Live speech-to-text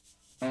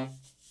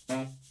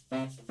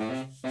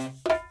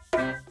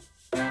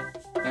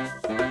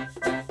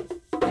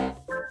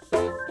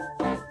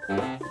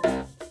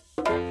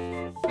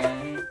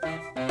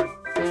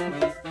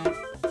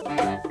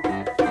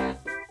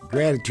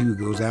gratitude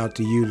goes out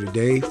to you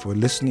today for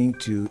listening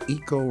to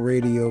Eco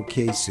Radio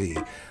KC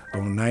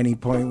on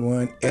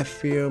 90.1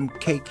 FM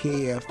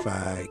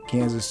KKFI,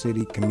 Kansas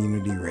City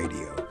Community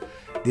Radio.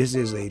 This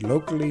is a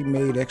locally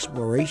made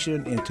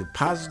exploration into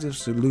positive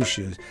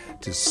solutions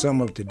to some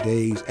of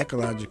today's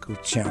ecological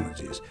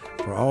challenges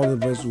for all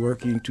of us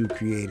working to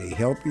create a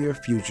healthier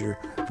future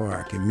for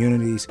our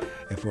communities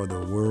and for the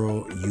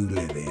world you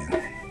live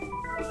in.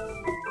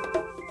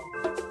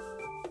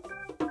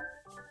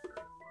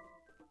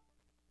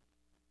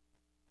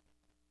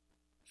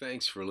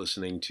 Thanks for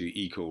listening to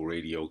Eco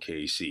Radio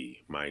KC.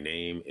 My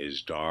name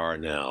is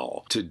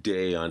Darnell.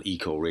 Today on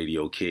Eco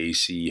Radio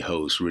KC,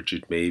 hosts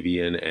Richard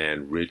Mabian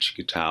and Rich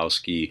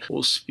Gutowski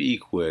will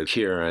speak with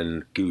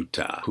Kiran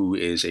Gupta, who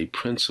is a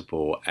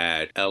principal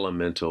at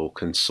Elemental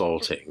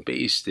Consulting,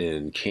 based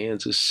in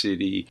Kansas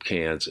City,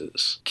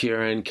 Kansas.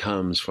 Kiran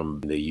comes from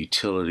the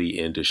utility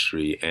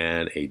industry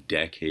and a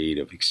decade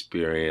of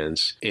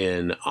experience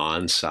in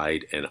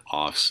on-site and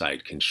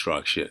off-site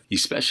construction. He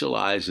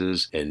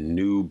specializes in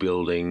new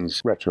buildings,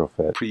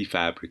 retrofit,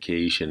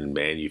 prefabrication,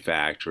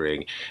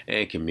 manufacturing,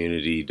 and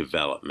community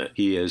development.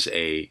 He is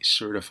a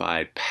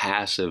certified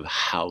passive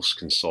house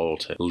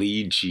consultant,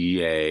 LEED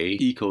GA,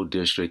 Eco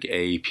District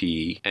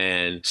AP,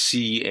 and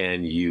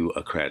CNU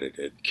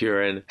accredited.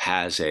 Kiran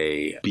has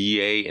a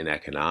BA in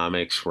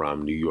economics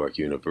from New York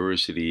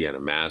University and a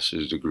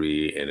master's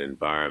degree in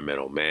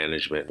environmental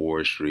management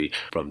forestry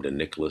from the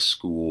Nicholas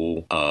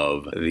School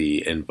of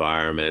the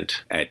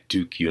Environment at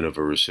Duke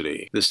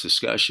University. This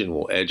discussion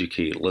will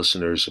educate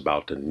listeners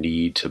about the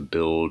need to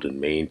build and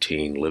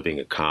maintain living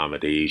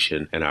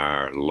accommodation in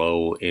our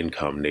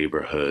low-income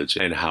neighborhoods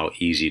and how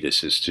easy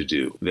this is to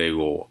do. They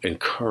will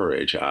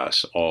encourage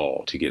us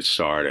all to get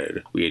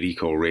started. We at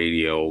Eco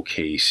Radio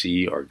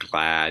KC are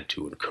glad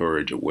to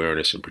encourage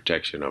awareness and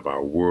protection of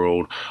our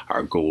world.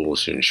 Our goal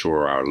is to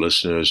ensure our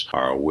listeners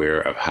are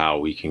aware of how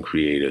we can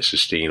create a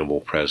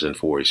sustainable present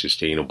for a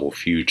sustainable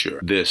future.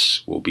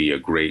 This will be a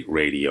great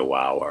radio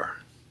hour.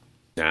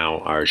 Now,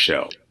 our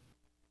show.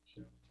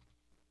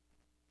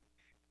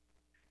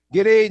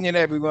 Good evening,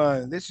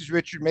 everyone. This is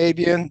Richard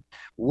Mabian.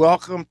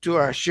 Welcome to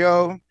our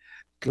show.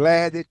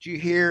 Glad that you're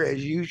here.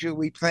 As usual,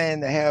 we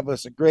plan to have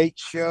us a great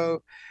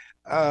show.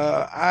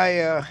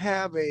 I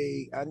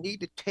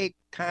need to take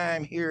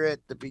time here at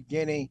the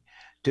beginning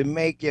to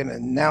make an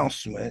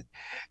announcement,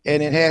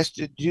 and it has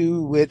to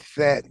do with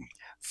that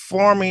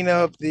forming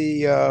of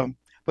the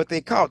what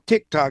they call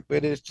TikTok,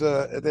 but it's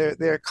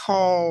they're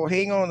called.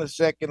 Hang on a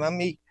second. Let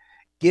me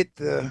get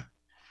the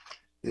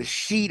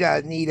sheet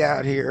I need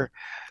out here.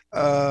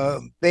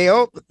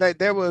 There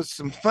was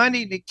some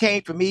funding that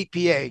came from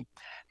EPA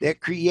that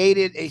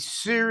created a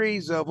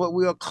series of what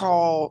we'll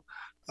call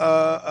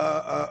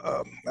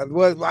well,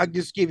 I'll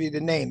just give you the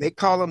name. They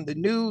call them the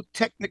New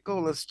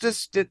Technical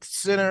Assistance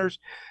Centers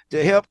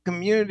to help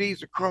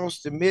communities across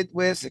the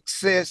Midwest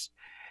access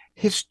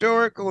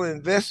historical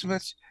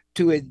investments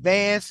to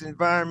advance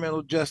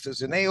environmental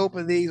justice. And they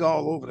open these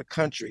all over the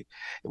country.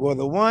 Well,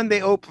 the one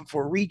they opened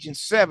for Region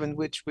 7,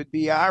 which would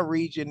be our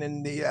region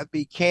that'd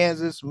be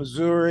Kansas,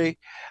 Missouri,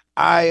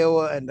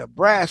 Iowa, and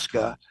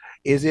Nebraska,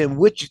 is in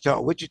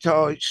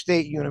Wichita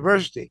State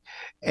University.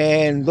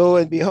 And lo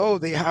and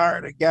behold, they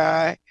hired a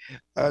guy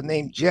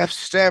named Jeff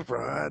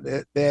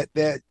Sevron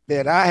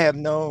that I have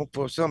known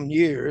for some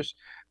years.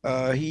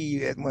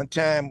 He at one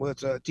time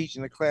was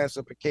teaching a class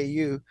up at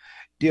KU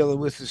dealing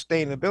with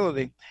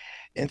sustainability.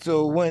 And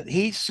so when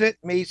he sent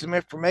me some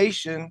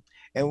information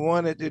and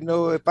wanted to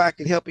know if I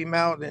could help him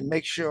out and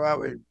make sure I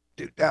would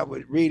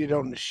read it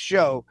on the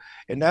show.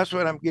 And that's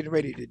what I'm getting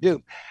ready to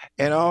do.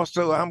 And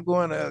also I'm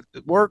going to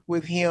work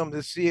with him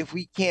to see if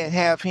we can't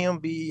have him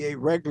be a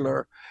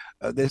regular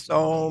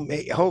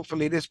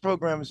hopefully this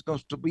program is going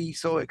to be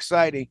so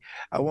exciting.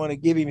 I want to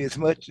give him as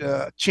much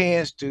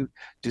chance to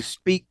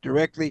speak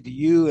directly to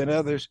you and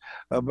others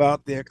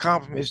about the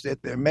accomplishments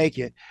that they're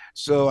making.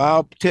 So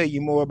I'll tell you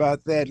more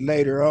about that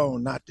later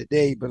on, not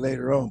today, but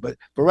later on. But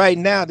for right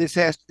now, this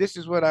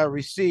is what I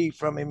received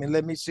from him, and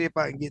let me see if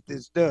I can get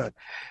this done.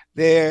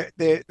 They're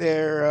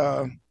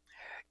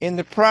in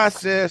the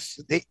process.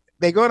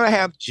 They're going to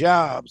have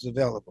jobs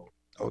available.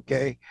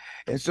 Okay.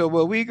 And so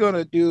what we're going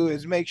to do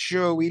is make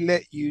sure we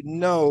let you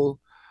know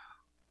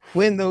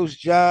when those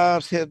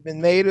jobs have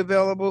been made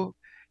available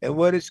and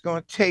what it's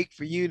going to take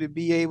for you to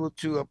be able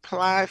to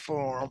apply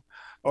for them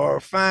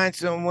or find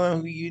someone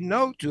who you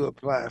know to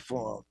apply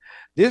for them.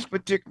 This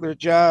particular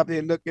job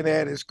they're looking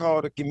at is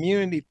called a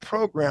community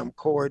program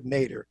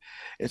coordinator.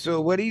 And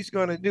so what he's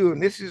going to do,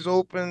 and this is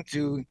open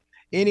to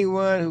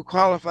anyone who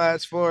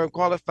qualifies for it,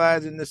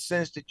 qualifies in the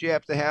sense that you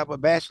have to have a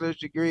bachelor's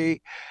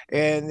degree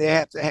and they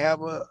have to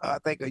have I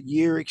think a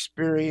year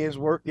experience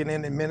working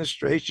in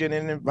administration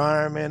and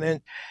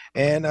environment,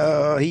 and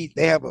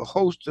they have a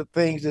host of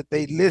things that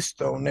they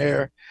list on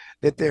there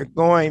that they're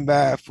going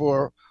by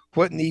for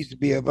what needs to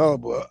be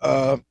available.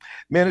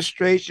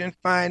 Administration,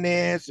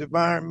 finance,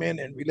 environment,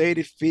 and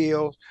related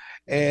fields.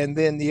 And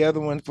then the other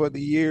one for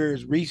the year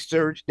is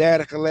research,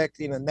 data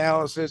collecting,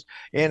 analysis.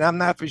 And I'm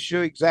not for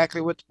sure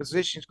exactly what the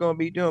position is going to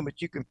be doing,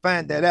 but you can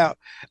find that out.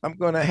 I'm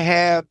going to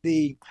have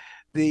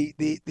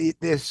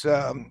this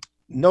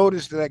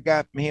notice that I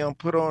got from him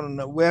put on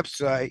the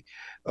website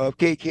of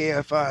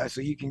KKFI.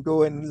 So you can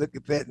go in and look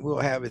at that and we'll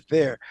have it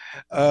there.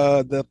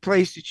 The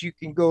place that you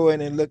can go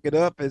in and look it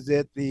up is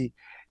at the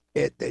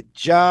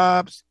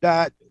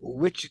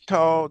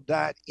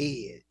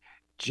jobs.wichita.ed.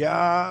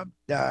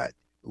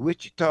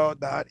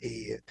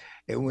 Job.wichita.ed.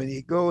 And when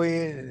you go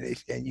in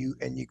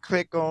and you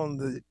click on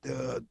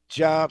the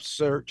job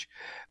search,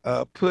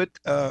 put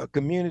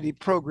community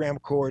program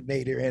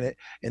coordinator in it,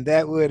 and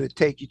that would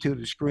take you to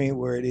the screen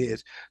where it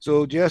is.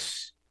 So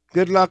just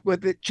good luck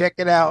with it. Check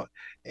it out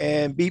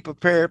and be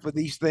prepared for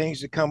these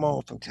things to come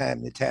on from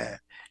time to time.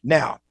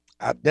 Now,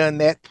 I've done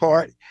that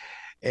part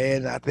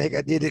and I think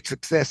I did it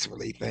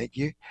successfully. Thank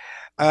you.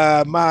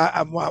 I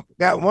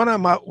got one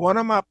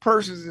of my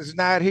persons is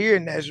not here,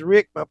 and that's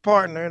Rick, my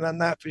partner, and I'm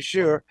not for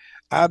sure.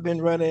 I've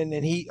been running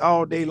and he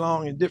all day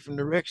long in different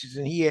directions,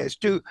 and he has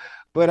too.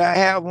 But I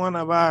have one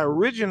of our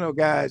original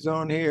guys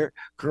on here,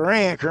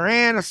 Karan.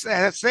 Karan,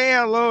 say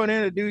hello and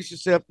introduce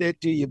yourself there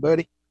to you,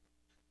 buddy.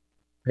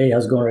 Hey,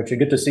 how's it going, Richard?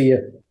 Good to see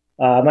you.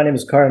 My name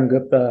is Karan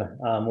Gupta.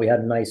 We had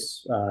a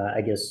nice,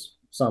 I guess,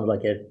 sounds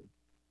like an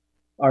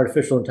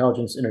artificial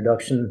intelligence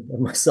introduction of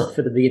myself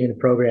at the beginning of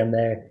the program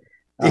there.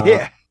 Uh,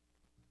 Yeah,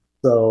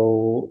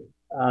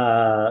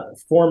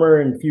 Former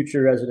and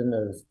future resident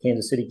of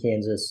Kansas City,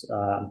 Kansas.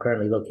 I'm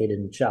currently located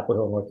in Chapel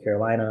Hill, North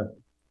Carolina,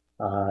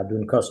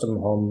 doing custom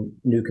home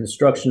new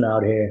construction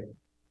out here.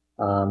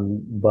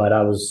 But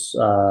I was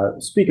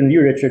speaking to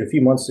you, Richard, a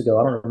few months ago.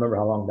 I don't remember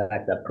how long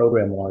back that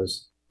program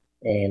was.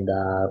 And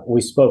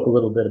we spoke a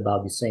little bit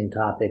about the same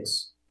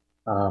topics.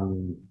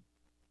 Um,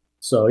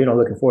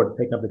 looking forward to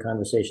picking up the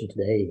conversation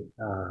today.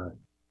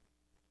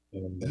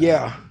 And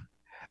yeah.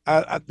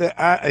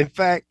 In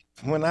fact,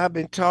 when I've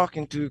been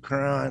talking to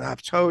Karan,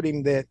 I've told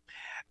him that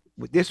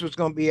this was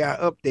going to be our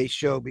update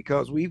show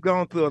because we've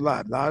gone through a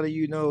lot. A lot of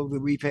you know that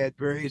we've had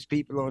various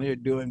people on here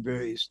doing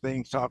various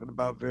things, talking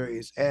about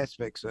various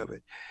aspects of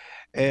it.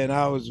 And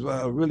I was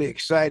really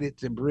excited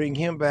to bring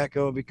him back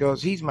on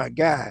because he's my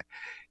guy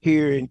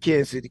here in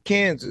Kansas City,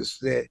 Kansas.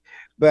 That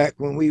back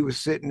when we were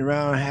sitting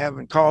around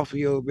having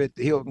coffee over at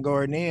the Hilton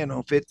Garden Inn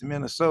on Fifth,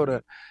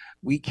 Minnesota,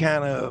 we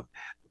kind of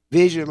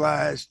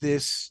visualized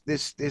this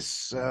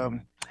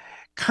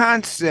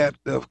concept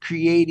of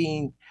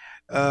creating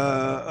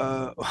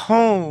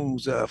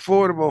homes,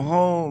 affordable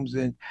homes.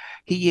 And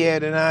he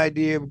had an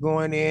idea of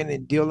going in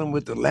and dealing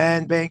with the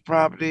land bank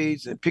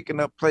properties and picking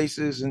up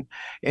places.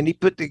 And he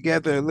put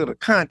together a little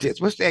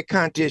contest. What's that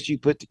contest you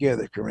put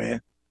together,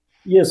 Karan?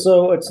 yeah,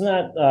 so it's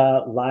not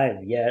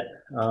live yet.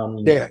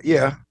 Yeah,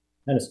 yeah,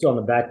 And it's still on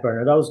the back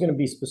burner. That was going to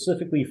be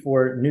specifically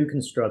for new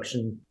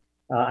construction.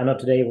 I know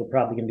today we're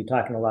probably going to be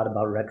talking a lot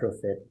about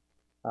retrofit,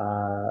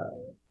 uh,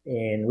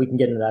 and we can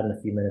get into that in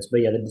a few minutes.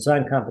 But yeah, the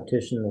design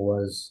competition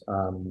was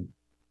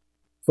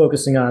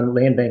focusing on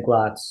land bank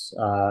lots,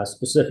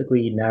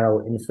 specifically narrow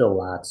infill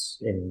lots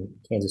in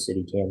Kansas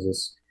City,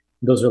 Kansas.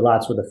 Those are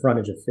lots with a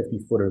frontage of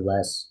 50 foot or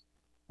less,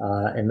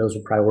 and those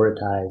are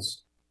prioritized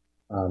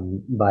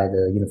by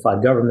the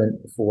unified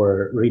government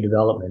for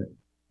redevelopment.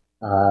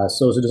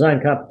 So it's a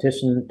design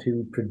competition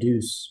to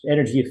produce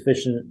energy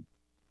efficient,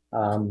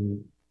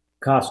 um,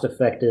 cost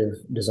effective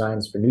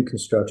designs for new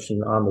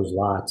construction on those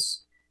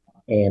lots.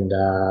 And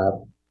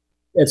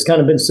it's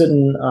kind of been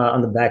sitting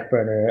on the back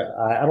burner.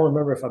 I don't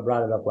remember if I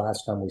brought it up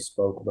last time we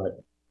spoke,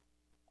 but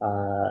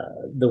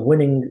the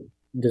winning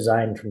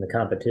design from the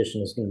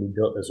competition is going to be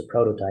built as a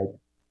prototype.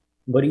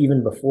 But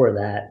even before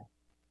that,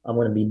 I'm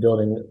going to be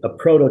building a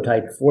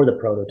prototype for the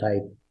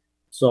prototype.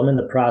 So I'm in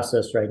the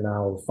process right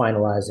now of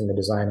finalizing the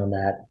design on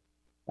that.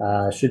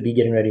 Should be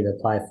getting ready to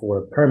apply for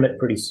a permit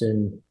pretty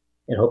soon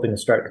and hoping to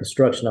start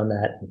construction on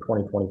that in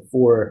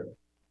 2024,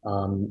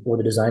 with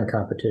the design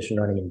competition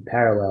running in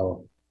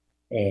parallel.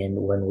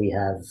 And when we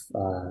have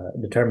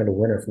determined a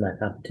winner from that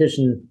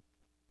competition,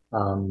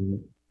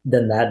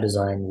 then that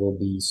design will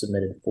be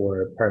submitted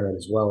for a permit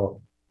as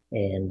well.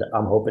 And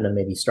I'm hoping to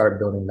maybe start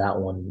building that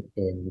one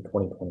in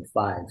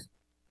 2025.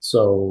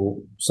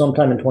 So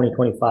sometime in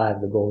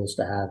 2025, the goal is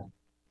to have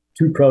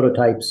two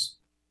prototypes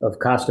of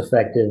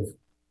cost-effective,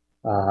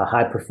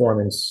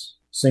 high-performance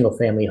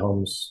single-family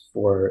homes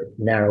for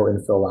narrow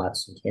infill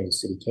lots in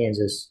Kansas City,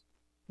 Kansas.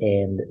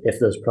 And if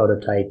those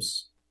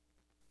prototypes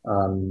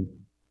um,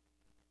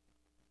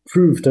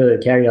 prove to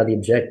carry out the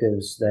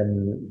objectives,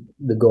 then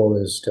the goal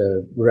is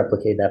to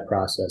replicate that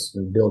process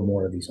and build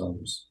more of these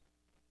homes.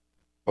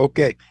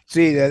 Okay.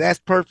 See, that's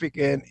perfect.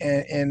 And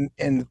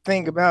the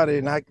thing about it,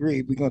 and I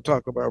agree, we're going to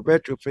talk about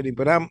retrofitting,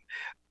 but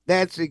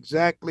that's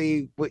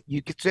exactly what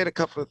you could said a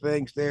couple of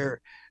things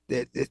there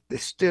that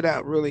stood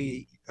out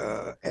really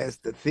as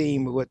the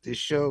theme of what this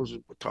show's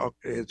talk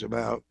is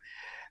about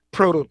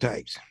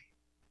prototypes.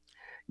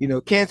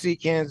 Kansas City,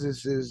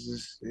 Kansas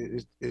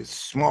is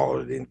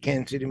smaller than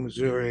Kansas City,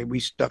 Missouri. We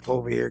stuck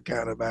over here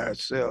kind of by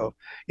ourselves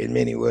in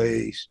many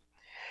ways.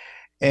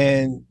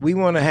 And we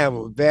want to have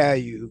a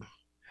value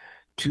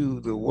to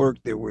the work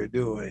that we're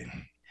doing.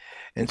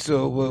 And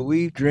so what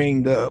we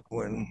dreamed up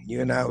when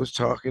you and I was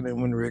talking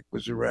and when Rick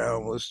was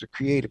around was to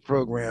create a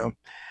program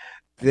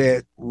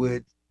that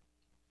would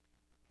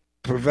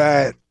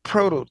provide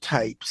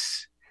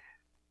prototypes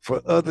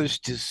for others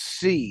to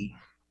see,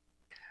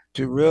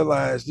 to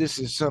realize this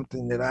is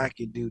something that I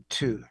can do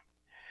too.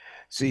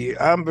 See,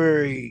 I'm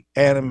very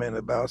adamant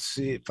about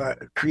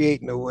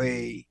creating a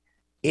way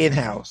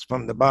in-house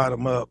from the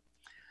bottom up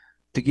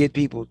to get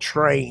people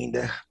trained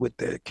with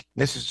the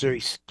necessary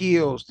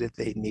skills that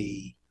they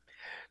need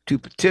to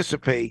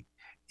participate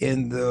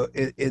in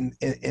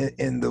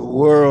the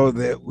world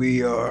that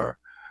we are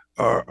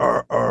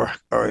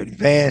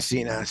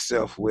advancing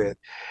ourselves with,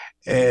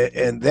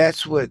 and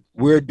that's what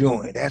we're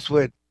doing. That's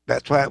why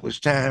it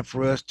was time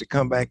for us to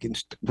come back and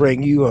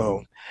bring you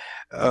on.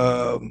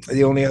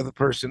 The only other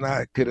person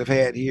I could have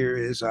had here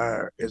is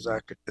our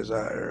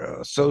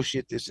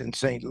associate that's in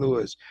St.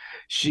 Louis.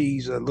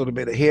 She's a little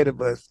bit ahead of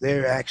us.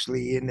 They're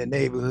actually in the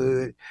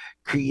neighborhood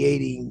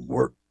creating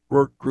work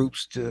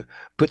groups to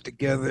put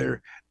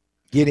together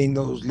getting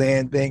those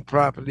land bank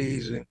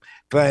properties and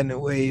finding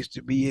ways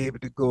to be able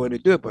to go in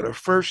and do it. But her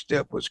first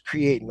step was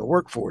creating a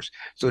workforce.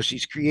 So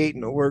she's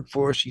creating a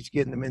workforce. She's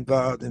getting them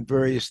involved in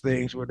various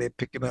things where they're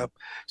picking up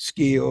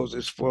skills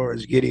as far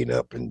as getting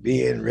up and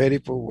being ready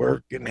for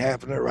work and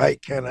having the right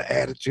kind of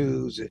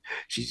attitudes. And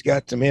she's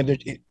got some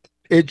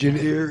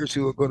engineers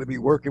who are going to be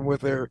working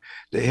with her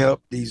to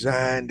help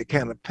design the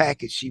kind of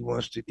package she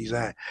wants to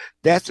design.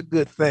 That's a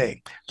good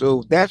thing.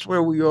 So that's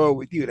where we are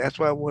with you. That's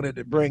why I wanted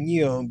to bring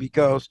you on,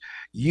 because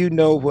you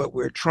know what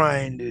we're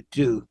trying to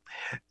do.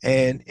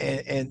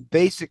 And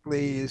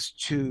basically is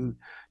to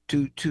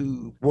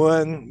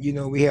one,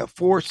 we have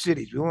 4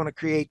 cities. We want to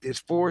create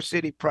this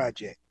 4-city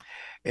project.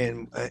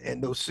 And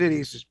those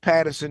cities is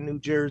Paterson, New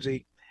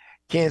Jersey,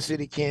 Kansas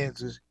City,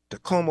 Kansas,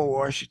 Tacoma,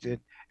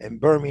 Washington, and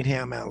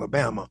Birmingham,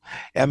 Alabama.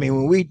 I mean,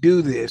 when we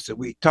do this and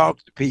we talk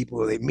to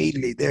people,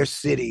 immediately their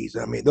cities,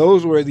 I mean,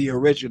 those were the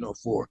original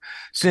 4.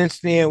 Since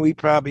then, we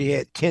probably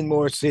had 10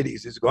 more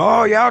cities. It's go,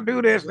 oh, y'all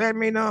do this, let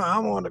me know. I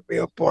want to be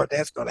a part.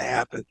 That's going to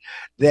happen.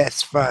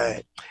 That's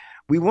fine.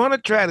 We want to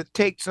try to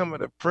take some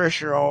of the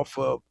pressure off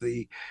of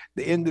the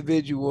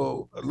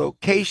individual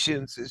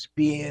locations as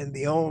being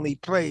the only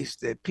place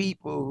that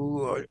people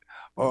who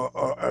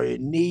are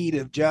in need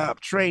of job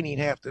training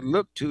have to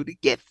look to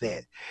get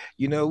that.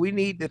 We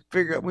need to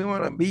figure out, we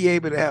want to be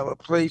able to have a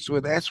place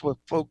where that's what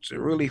folks are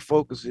really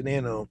focusing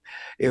in on.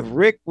 If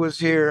Rick was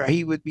here,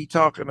 he would be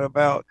talking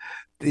about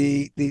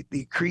the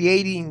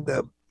creating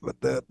the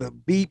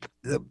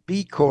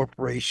B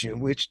Corporation,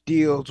 which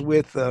deals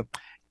with the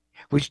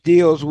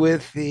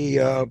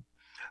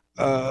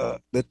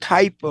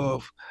type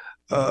of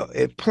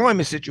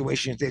employment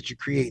situations that you're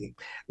creating.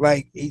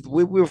 Like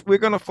we're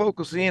going to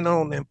focus in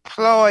on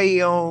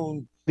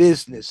employee-owned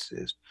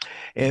businesses,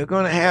 and we're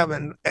going to have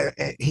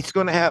he's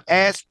going to have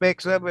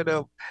aspects of it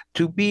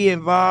to be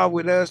involved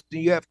with us.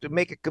 You have to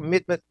make a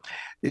commitment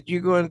that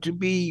you're going to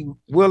be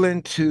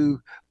willing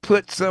to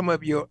put some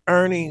of your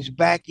earnings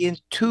back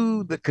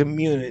into the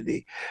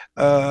community.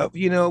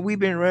 We've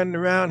been running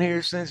around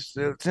here since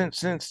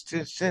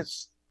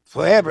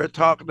forever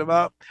talking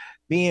about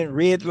being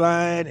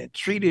redlined and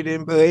treated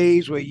in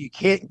ways where you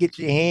can't get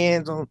your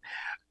hands on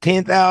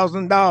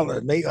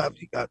 $10,000 maybe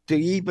to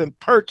even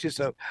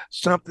purchase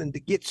something to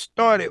get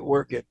started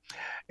working.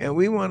 And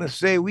we want to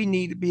say we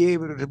need to be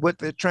able to what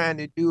they're trying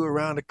to do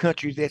around the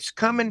country that's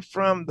coming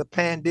from the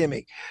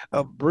pandemic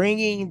of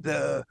bringing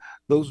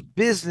those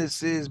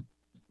businesses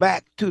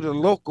back to the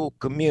local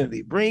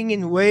community,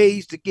 bringing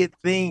ways to get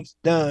things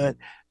done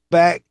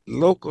back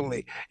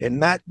locally and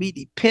not be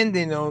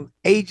dependent on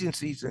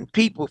agencies and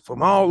people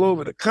from all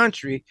over the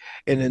country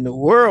and in the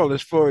world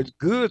as far as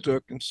goods are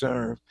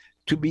concerned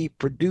to be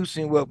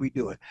producing what we're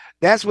doing.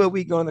 That's what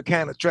we're going to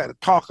kind of try to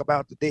talk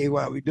about today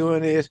while we're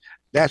doing this.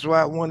 That's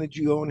why I wanted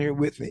you on here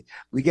with me.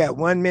 We got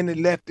 1 minute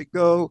left to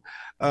go.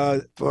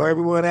 For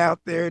everyone out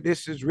there,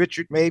 this is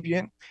Richard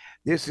Mabian.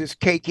 This is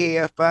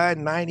KKFI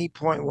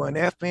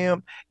 90.1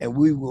 FM, and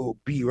we will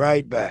be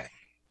right back.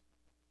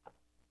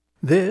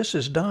 This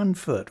is Don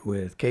Foote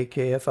with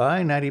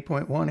KKFI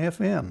 90.1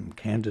 FM,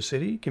 Kansas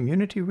City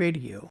Community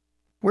Radio.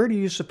 Where do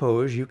you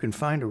suppose you can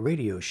find a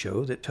radio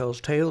show that tells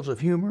tales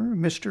of humor,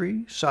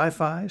 mystery,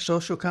 sci-fi,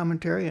 social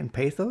commentary, and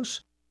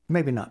pathos?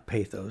 Maybe not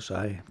pathos,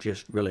 I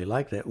just really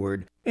like that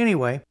word.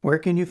 Anyway, where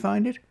can you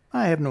find it?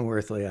 I have no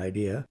earthly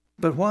idea.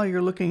 But while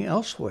you're looking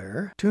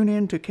elsewhere, tune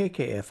in to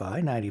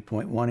KKFI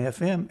 90.1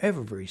 FM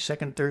every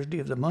second Thursday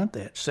of the month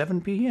at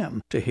 7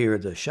 p.m. to hear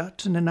the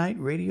Shots in the Night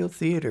Radio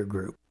Theater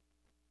Group.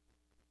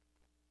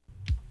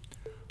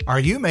 Are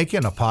you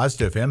making a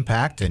positive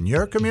impact in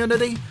your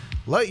community?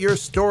 Let your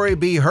story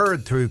be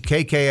heard through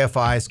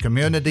KKFI's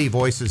Community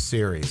Voices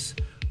series.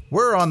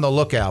 We're on the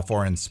lookout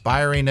for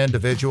inspiring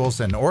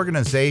individuals and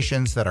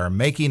organizations that are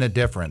making a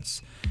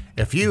difference.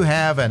 If you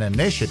have an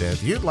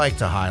initiative you'd like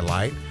to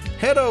highlight,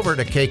 head over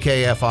to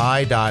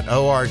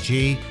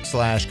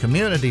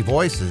kkfi.org/community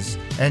voices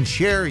and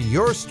share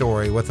your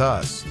story with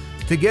us.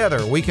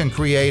 Together, we can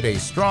create a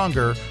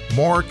stronger,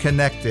 more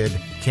connected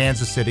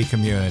Kansas City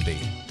community.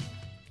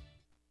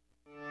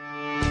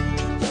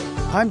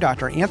 I'm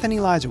Dr. Anthony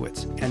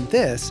Lizowitz, and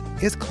this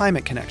is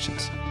Climate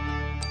Connections.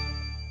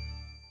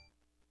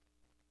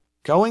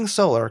 Going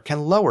solar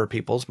can lower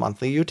people's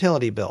monthly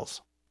utility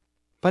bills.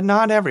 But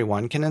not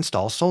everyone can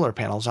install solar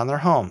panels on their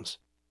homes.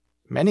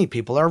 Many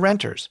people are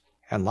renters,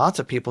 and lots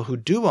of people who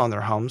do own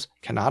their homes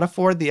cannot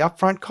afford the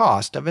upfront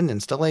cost of an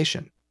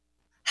installation.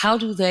 How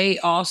do they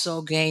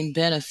also gain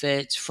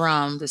benefits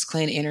from this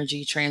clean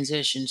energy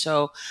transition?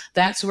 So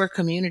that's where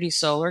community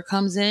solar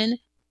comes in.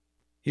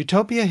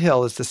 Utopia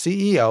Hill is the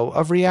CEO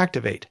of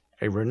Reactivate,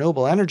 a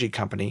renewable energy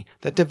company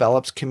that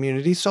develops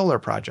community solar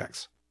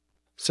projects.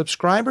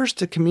 Subscribers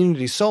to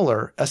community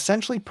solar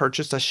essentially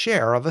purchase a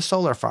share of a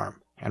solar farm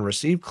and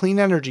receive clean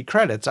energy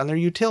credits on their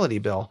utility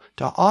bill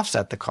to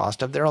offset the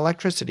cost of their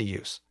electricity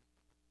use.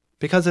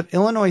 Because of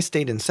Illinois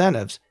state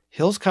incentives,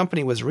 Hill's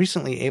company was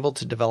recently able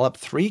to develop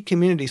 3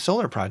 community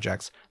solar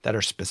projects that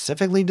are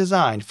specifically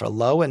designed for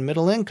low and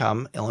middle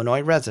income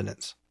Illinois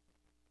residents.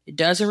 It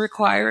doesn't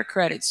require a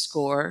credit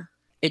score.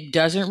 It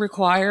doesn't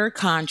require a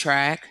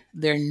contract.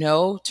 There are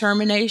no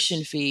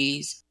termination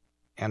fees.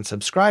 And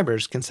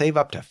subscribers can save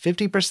up to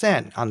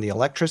 50% on the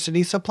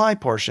electricity supply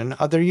portion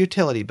of their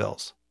utility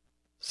bills.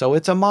 So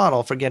it's a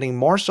model for getting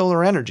more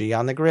solar energy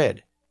on the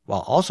grid,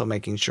 while also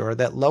making sure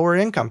that lower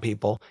income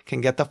people can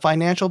get the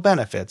financial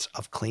benefits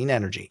of clean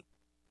energy.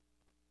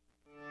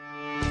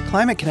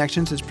 Climate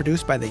Connections is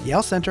produced by the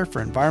Yale Center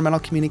for Environmental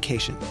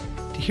Communication.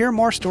 To hear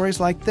more stories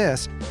like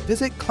this,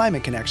 visit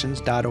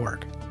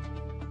climateconnections.org.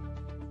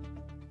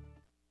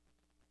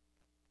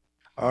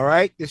 All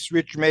right, this is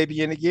Rich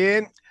Mabian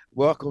again.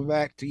 Welcome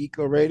back to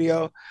Eco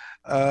Radio.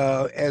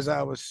 As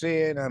I was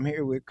saying, I'm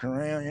here with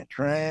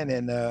Tran,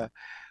 and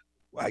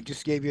I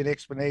just gave you an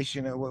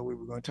explanation of what we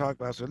were going to talk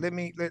about. So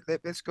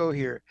let's go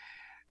here.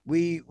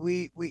 We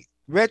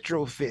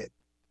retrofit.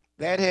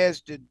 That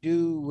has to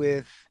do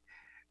with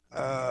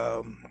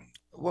how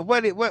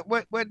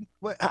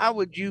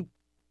would you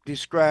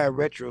describe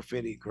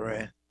retrofitting,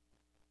 Karan?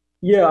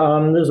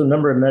 Yeah, there's a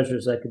number of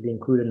measures that could be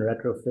included in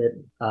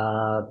retrofit.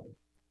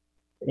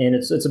 And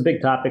it's a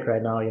big topic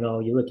right now. You know,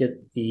 you look at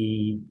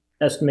the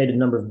estimated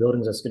number of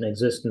buildings that's going to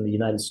exist in the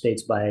United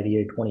States by the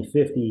year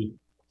 2050,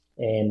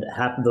 and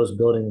half of those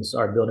buildings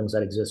are buildings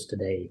that exist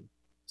today.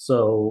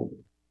 So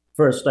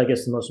first, I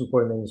guess the most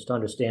important thing is to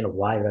understand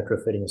why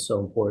retrofitting is so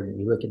important.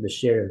 You look at the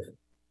share of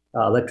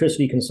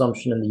electricity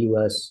consumption in the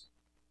U.S.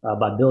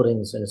 By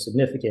buildings, and it's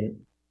significant.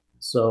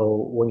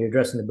 So when you're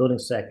addressing the building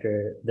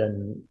sector,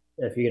 then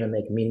if you're going to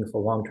make a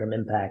meaningful long-term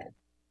impact,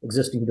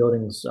 existing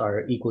buildings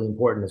are equally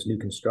important as new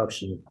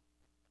construction.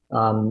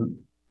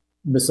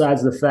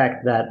 Besides the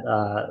fact that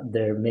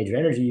they're major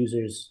energy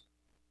users,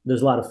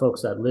 there's a lot of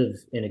folks that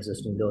live in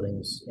existing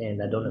buildings and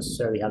that don't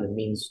necessarily have the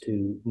means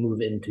to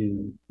move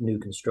into new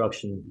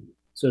construction.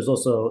 So there's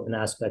also an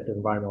aspect of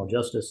environmental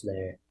justice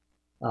there.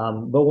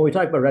 But when we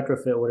talk about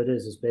retrofit, what it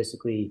is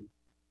basically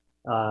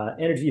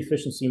energy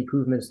efficiency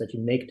improvements that you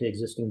make to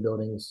existing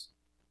buildings.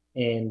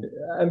 And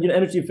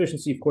energy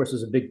efficiency, of course,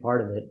 is a big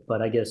part of it, but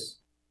I guess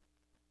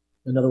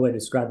another way to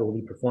describe it will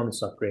be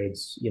performance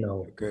upgrades.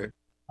 Okay.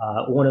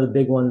 One of the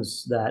big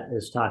ones that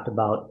is talked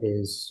about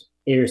is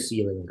air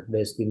sealing,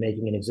 basically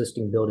making an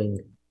existing building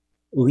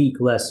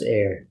leak less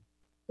air.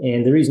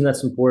 And the reason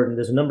that's important,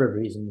 there's a number of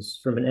reasons.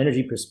 From an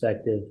energy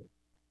perspective,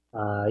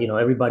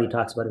 everybody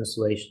talks about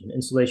insulation.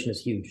 Insulation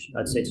is huge.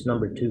 I'd say it's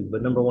number 2,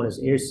 but number 1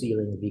 is air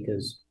sealing,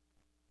 because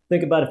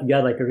think about if you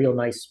got like a real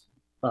nice,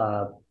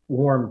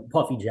 warm,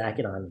 puffy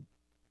jacket on.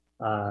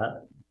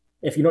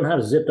 If you don't have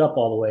it zipped up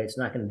all the way, it's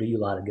not going to do you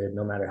a lot of good,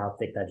 no matter how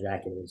thick that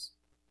jacket is.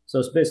 So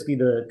it's basically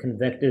the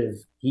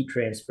convective heat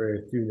transfer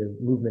through the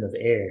movement of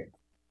air.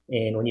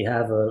 And when you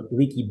have a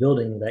leaky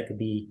building, that could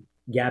be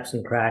gaps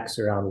and cracks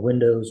around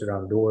windows,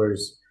 around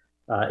doors,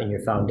 in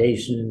your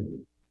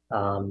foundation,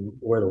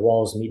 where the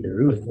walls meet the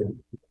roof.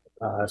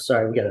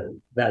 Sorry, we got a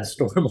bad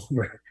storm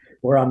over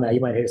where I'm at. You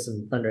might hear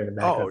some thunder in the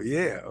background. Oh,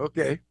 yeah.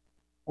 Okay.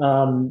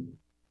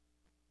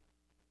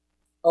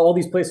 All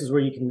these places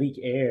where you can leak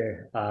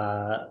air,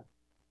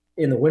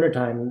 in the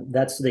wintertime,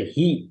 that's the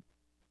heat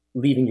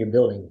leaving your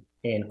building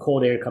and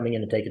cold air coming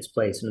in to take its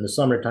place. And in the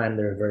summertime,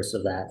 the reverse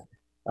of that.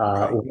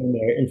 Warm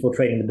air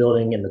infiltrating the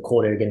building and the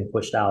cold air getting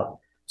pushed out.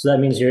 So that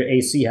means your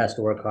AC has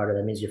to work harder.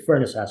 That means your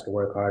furnace has to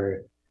work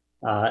harder,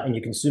 and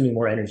you're consuming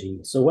more energy.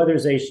 So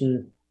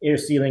weatherization, air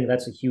sealing,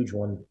 that's a huge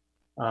one.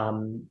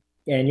 And,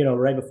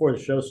 right before the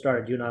show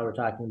started, you and I were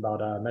talking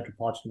about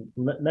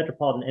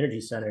Metropolitan Energy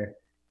Center.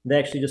 They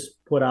actually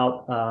just put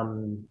out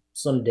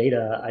some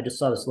data. I just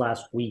saw this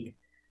last week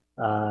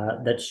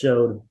that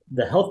showed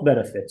the health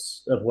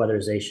benefits of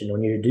weatherization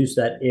when you reduce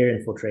that air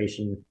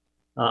infiltration.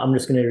 I'm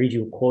just going to read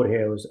you a quote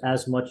here. It was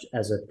as much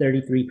as a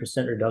 33%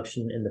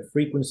 reduction in the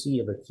frequency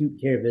of acute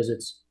care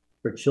visits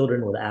for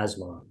children with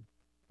asthma.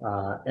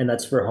 And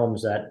that's for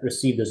homes that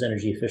receive those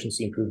energy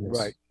efficiency improvements.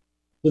 Right.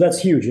 So that's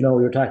huge. You know,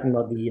 we were talking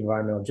about the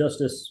environmental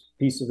justice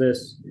piece of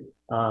this.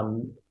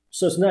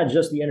 So it's not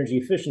just the energy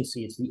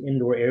efficiency, it's the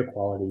indoor air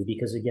quality,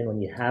 because again,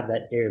 when you have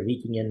that air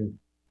leaking in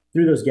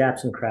through those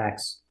gaps and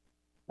cracks,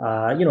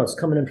 you know, it's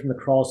coming in from the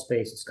crawl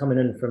space, it's coming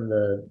in from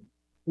the,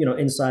 you know,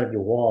 inside of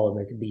your wall, and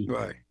there could be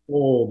Right.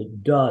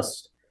 mold,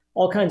 dust,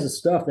 all kinds of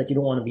stuff that you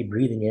don't want to be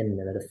breathing in,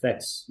 and it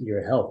affects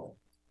your health.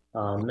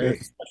 And Okay.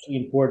 it's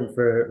especially important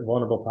for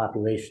vulnerable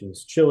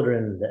populations,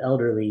 children, the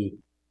elderly,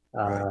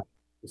 Right.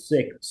 the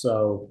sick.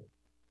 So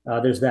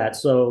there's that.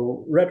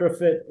 So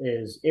retrofit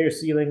is air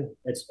sealing.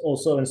 It's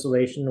also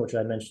insulation, which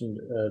I mentioned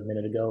a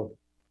minute ago.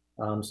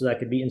 So that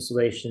could be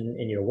insulation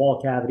in your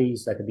wall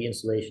cavities. That could be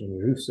insulation in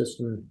your roof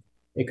system.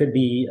 It could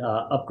be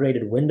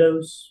upgraded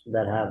windows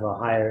that have a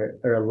higher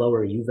or a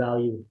lower U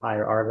value,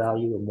 higher R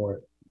value, a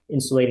more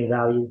insulating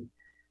value.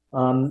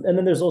 And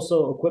then there's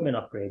also equipment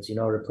upgrades, you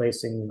know,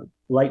 replacing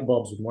light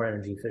bulbs with more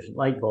energy efficient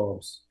light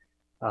bulbs,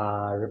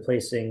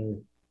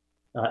 replacing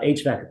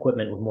HVAC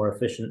equipment with more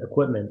efficient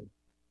equipment,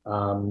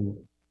 um,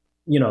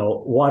 you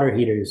know, water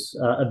heaters.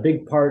 A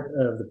big part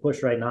of the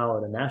push right now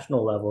at a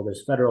national level,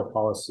 there's federal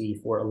policy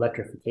for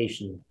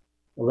electrification.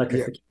 Yeah.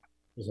 Electrification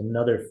is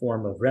another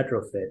form of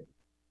retrofit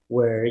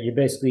where you're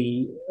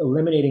basically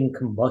eliminating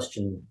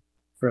combustion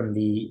from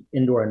the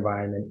indoor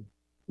environment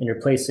and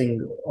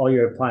replacing all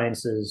your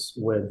appliances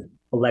with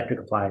electric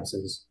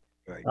appliances,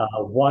 Right.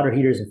 water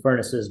heaters and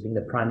furnaces being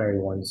the primary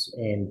ones.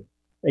 And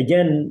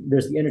again,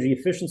 there's the energy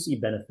efficiency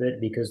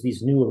benefit because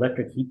these new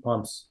electric heat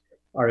pumps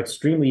are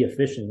extremely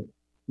efficient.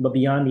 But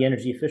beyond the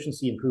energy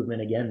efficiency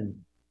improvement,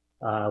 again,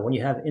 when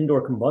you have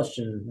indoor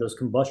combustion, those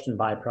combustion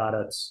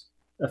byproducts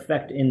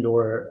affect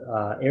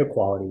indoor air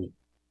quality.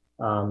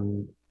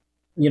 Um,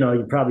 you know,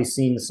 you've probably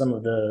seen some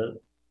of the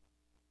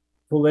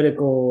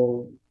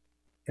political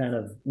kind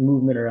of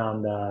movement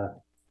around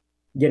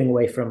getting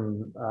away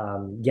from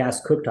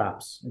gas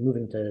cooktops and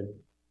moving to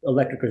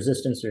electric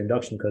resistance or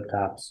induction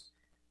cooktops.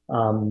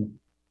 Um,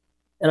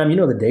 and I mean, you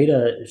know, the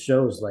data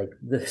shows like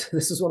this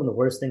is one of the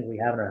worst things we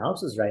have in our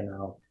houses right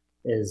now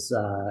is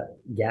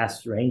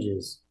gas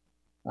ranges.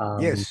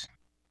 Um, Yes.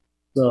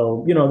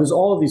 so, you know, there's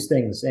all of these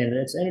things, and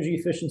it's energy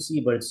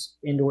efficiency, but it's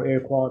indoor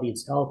air quality,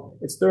 it's health,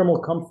 it's thermal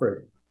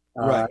comfort,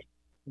 Right.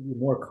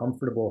 more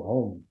comfortable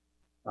home.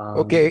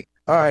 Okay.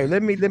 All right.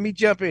 Let me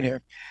jump in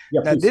here.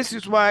 Yeah, Now, please. this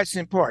is why it's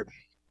important.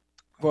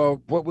 For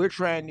what we're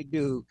trying to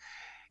do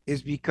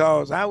is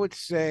because I would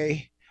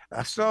say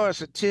I saw a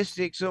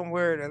statistic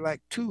somewhere that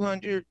like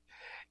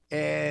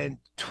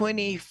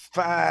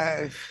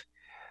 225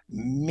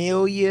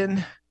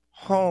 million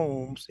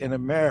homes in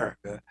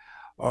America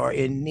are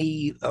in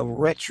need of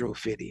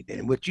retrofitting.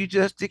 And what you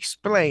just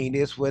explained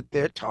is what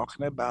they're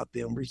talking about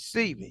them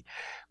receiving.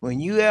 When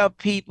you have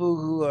people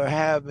who are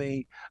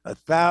having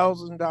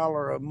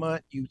 $1,000 a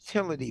month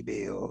utility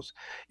bills,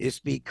 it's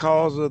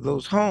because of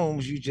those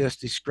homes you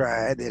just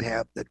described that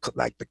have the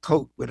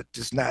coat, but it's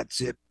just not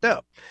zipped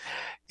up.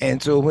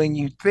 And so when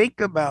you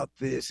think about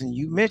this, and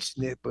you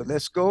mentioned it, but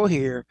let's go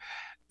here,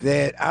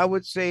 that I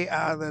would say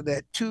out of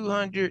that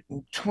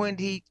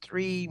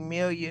 223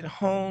 million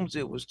homes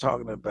it was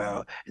talking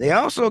about, they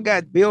also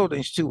got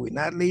buildings too. We're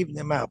not leaving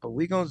them out, but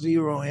we're going to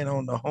zero in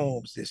on the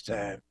homes this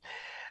time.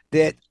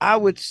 That I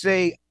would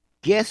say,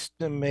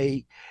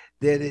 guesstimate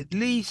that at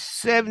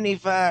least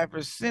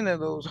 75% of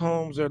those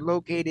homes are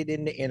located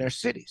in the inner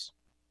cities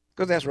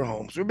because that's where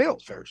homes were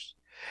built first.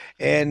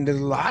 And a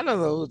lot of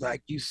those,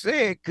 like you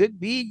said, could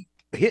be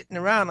hitting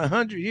around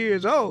 100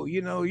 years old.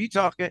 You know, you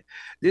talking,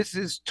 this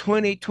is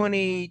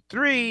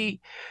 2023.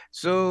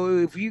 So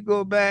if you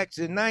go back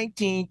to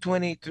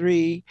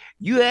 1923,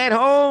 you had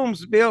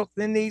homes built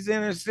in these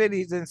inner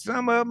cities, and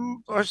some of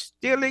them are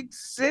still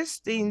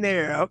existing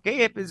there.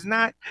 Okay, if it's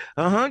not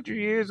 100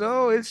 years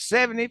old, it's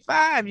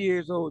 75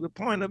 years old. The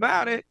point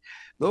about it,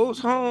 those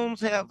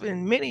homes have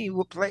in many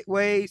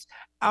ways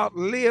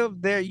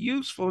outlived their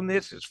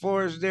usefulness as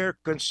far as their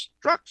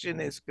construction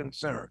is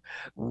concerned.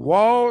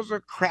 Walls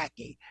are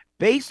cracking,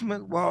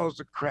 basement walls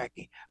are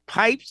cracking,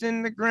 pipes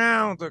in the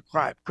ground are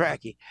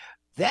cracking.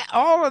 That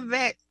all of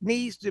that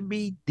needs to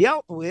be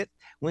dealt with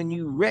when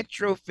you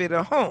retrofit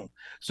a home.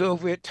 So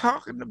if we're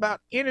talking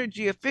about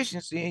energy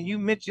efficiency, and you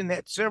mentioned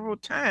that several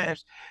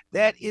times,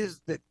 that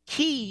is the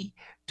key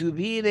to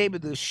being able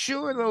to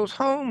shore those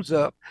homes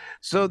up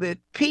so that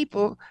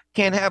people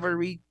can have a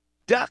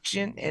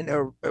reduction and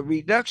a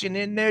reduction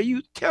in their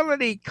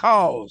utility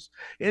costs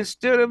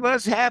instead of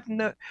us having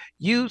to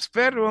use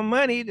federal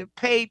money to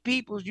pay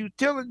people's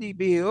utility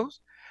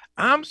bills.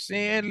 I'm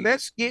saying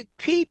let's get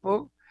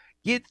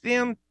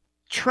them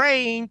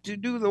trained to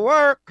do the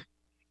work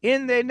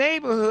in their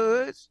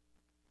neighborhoods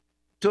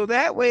so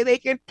that way they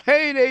can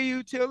pay their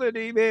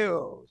utility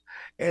bills.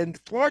 And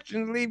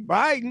fortunately,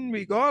 Biden,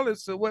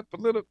 regardless of what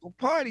political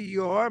party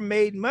you are,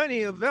 made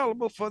money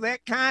available for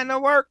that kind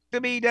of work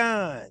to be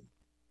done.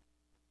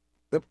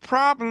 The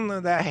problem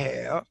that I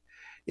have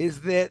is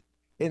that,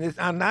 and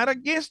I'm not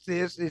against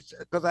this, it's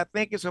because I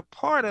think it's a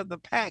part of the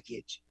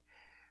package.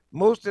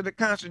 Most of the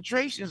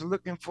concentrations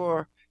looking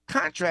for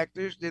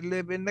contractors that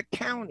live in the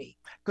county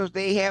because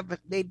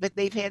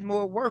they've had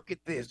more work at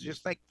this,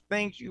 just like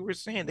things you were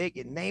saying. They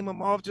can name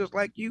them off just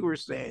like you were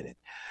saying it.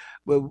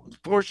 But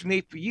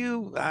fortunately for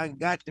you, I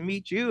got to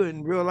meet you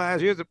and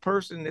realize here's a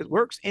person that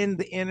works in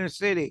the inner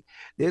city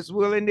that's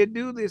willing to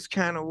do this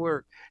kind of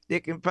work,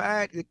 that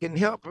can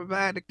help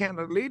provide the kind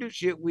of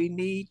leadership we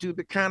need to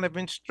the kind of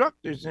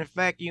instructors. In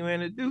fact, you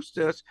introduced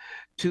us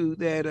to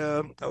that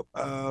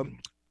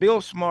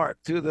Bill Smart,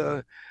 to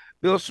the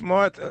Bill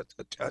Smart,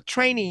 a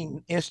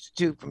training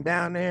institute from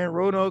down there in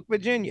Roanoke,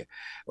 Virginia.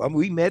 Well,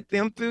 we met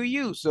them through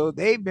you. So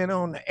they've been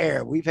on the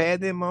air. We've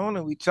had them on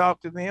and we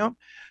talked to them.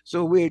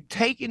 So we're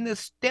taking the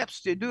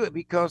steps to do it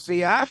because,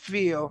 see, I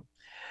feel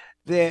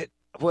that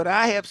what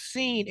I have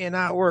seen in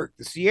our work,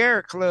 the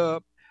Sierra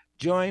Club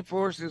joined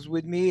forces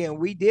with me and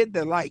we did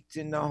the lights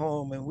in the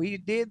home and we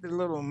did the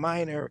little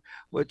minor,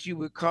 what you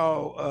would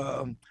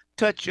call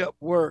touch up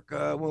work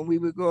when we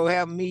would go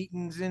have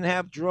meetings and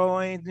have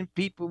drawings and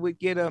people would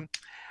get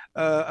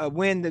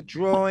win the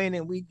drawing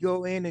and we'd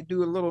go in and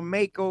do a little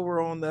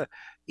makeover on the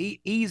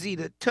easy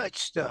to touch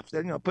stuff,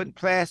 that putting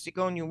plastic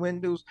on your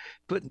windows,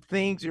 putting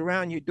things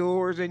around your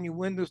doors and your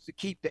windows to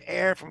keep the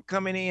air from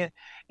coming in.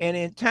 And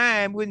in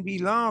time, wouldn't be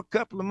long, a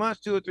couple of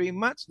months, 2 or 3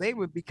 months, they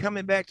would be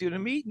coming back to the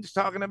meetings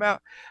talking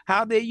about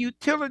how their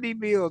utility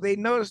bills, they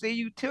noticed their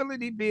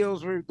utility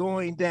bills were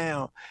going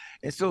down.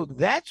 And so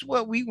that's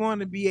what we want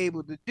to be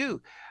able to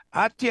do.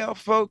 I tell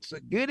folks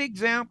a good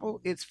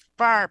example, it's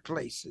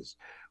fireplaces.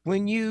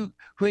 When you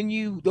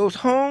those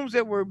homes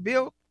that were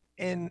built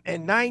in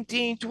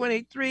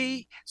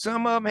 1923,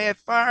 some of them had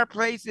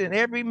fireplaces in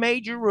every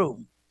major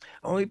room.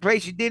 Only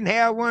place you didn't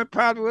have one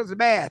probably was the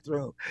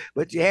bathroom,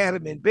 but you had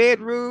them in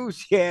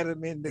bedrooms, you had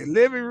them in the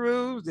living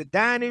rooms, the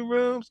dining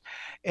rooms,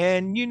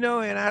 and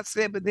I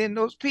said, but then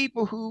those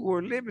people who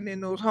were living in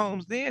those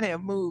homes then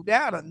have moved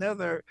out.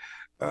 Another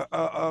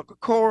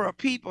core of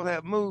people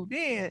have moved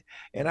in,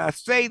 and I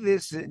say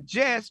this in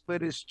jest,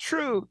 but it's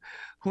true.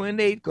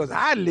 Because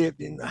I lived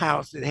in the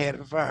house that had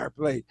a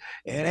fireplace,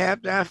 and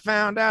after I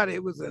found out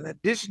it was an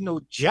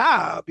additional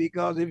job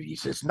because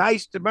it's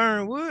nice to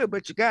burn wood,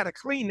 but you got to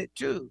clean it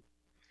too.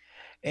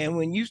 And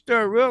when you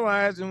start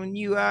realizing when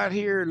you out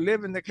here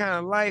living the kind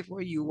of life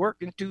where you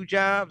working two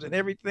jobs and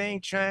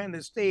everything, trying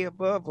to stay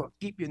above or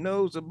keep your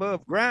nose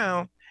above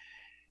ground,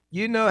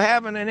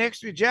 having an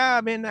extra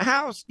job in the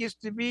house gets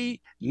to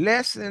be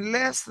less and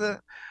less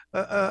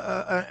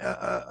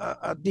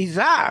a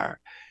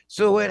desire.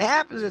 So what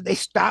happens is they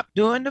stop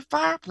doing the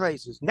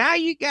fireplaces. Now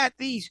you got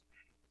these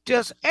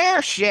just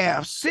air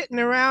shafts sitting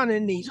around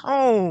in these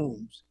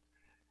homes.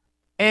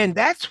 And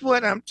that's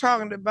what I'm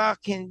talking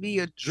about can be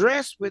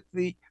addressed with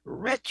the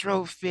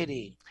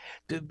retrofitting,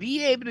 to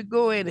be able to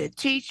go in and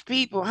teach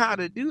people how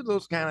to do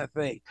those kind of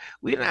things.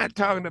 We're not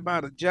talking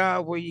about a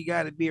job where you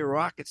got to be a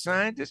rocket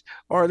scientist.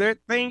 Are there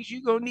things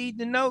you're going to need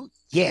to know?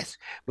 Yes,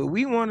 but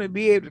we want to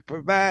be able to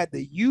provide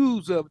the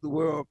use of the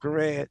world,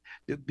 Coran,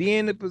 to be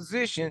in a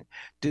position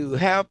to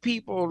have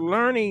people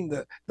learning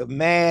the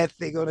math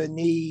they're going to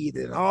need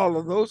and all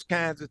of those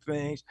kinds of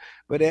things.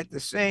 But at the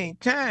same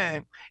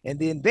time, and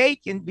then they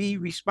can be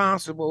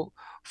responsible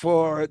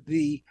for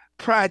the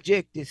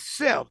project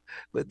itself.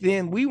 But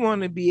then we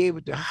want to be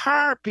able to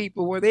hire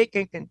people where they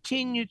can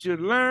continue to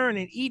learn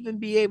and even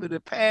be able to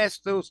pass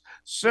those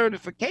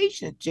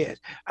certification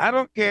tests. I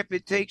don't care if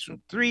it takes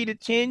from 3 to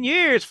 10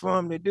 years for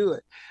them to do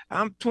it.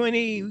 I'm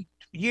 20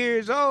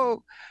 years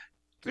old.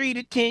 3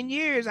 to 10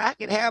 years, I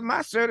could have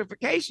my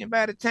certification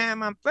by the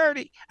time I'm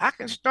 30. I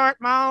can start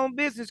my own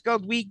business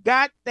because we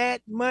got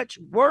that much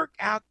work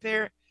out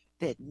there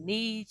that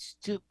needs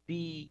to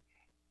be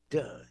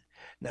done.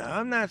 Now,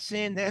 I'm not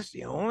saying that's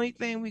the only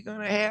thing we're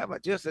going to have. I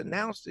just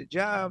announced the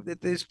job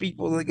that there's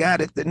people that got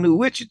at the new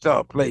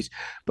Wichita place.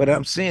 But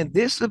I'm saying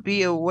this will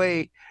be a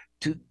way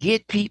to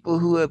get people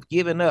who have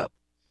given up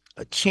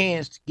a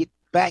chance to get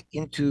back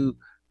into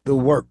the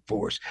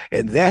workforce.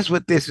 And that's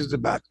what this is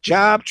about,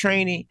 job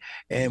training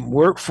and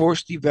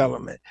workforce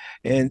development.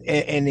 And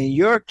in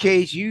your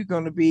case, you're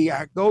going to be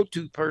our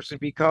go-to person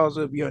because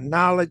of your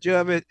knowledge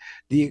of it,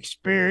 the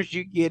experience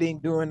you're getting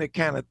doing the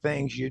kind of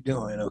things you're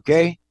doing.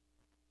 Okay.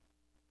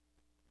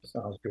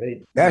 Sounds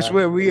great. That's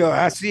where we are.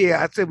 I see.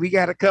 I said we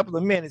got a couple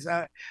of minutes.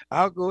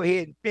 I'll go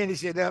ahead and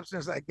finish it up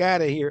since I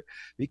got it here,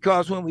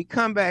 because when we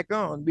come back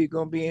on, we're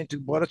gonna be into.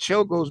 But the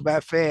show goes by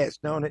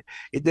fast, don't it?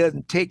 It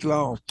doesn't take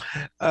long.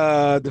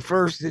 The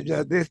first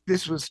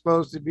this was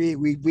supposed to be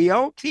we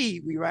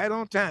OT, we right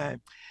on time,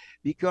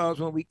 because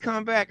when we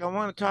come back, I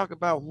want to talk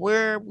about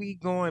where we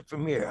going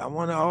from here. I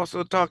want to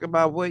also talk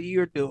about what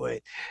you're doing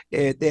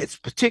that's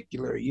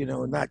particular,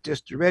 not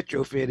just the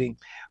retrofitting,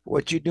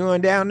 what you're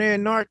doing down there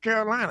in North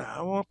Carolina.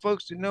 I want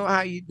folks to know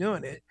how you're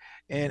doing it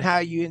and how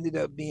you ended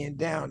up being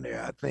down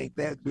there. I think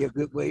that'd be a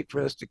good way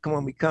for us to come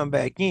when we come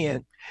back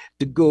in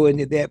to go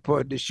into that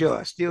part of the show.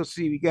 I still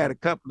see we got a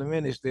couple of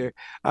minutes there.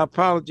 I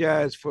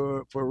apologize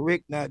for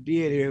Rick not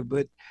being here,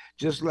 but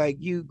just like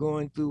you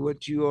going through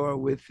what you are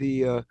with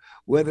the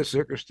weather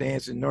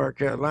circumstance in North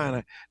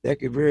Carolina, that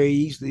could very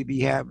easily be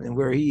happening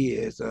where he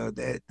is.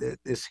 That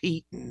this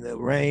heat and the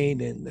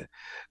rain and the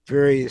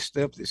various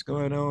stuff that's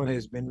going on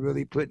has been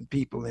really putting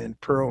people in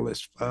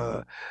perilous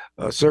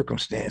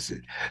circumstances.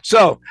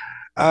 So,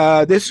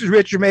 this is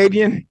Richard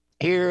Mabian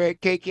here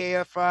at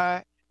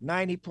KKFI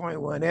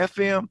 90.1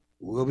 FM.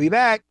 We'll be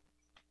back.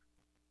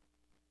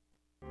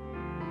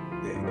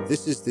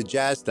 This is the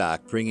Jazz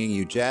Doc, bringing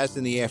you jazz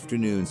in the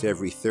afternoons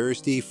every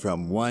Thursday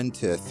from 1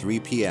 to 3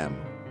 p.m.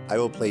 I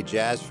will play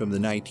jazz from the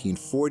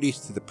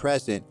 1940s to the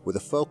present with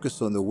a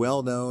focus on the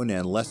well-known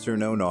and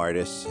lesser-known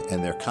artists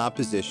and their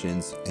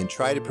compositions, and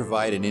try to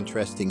provide an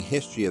interesting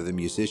history of the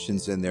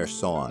musicians and their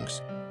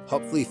songs.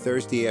 Hopefully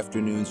Thursday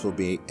afternoons will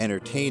be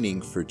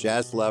entertaining for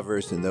jazz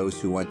lovers and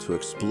those who want to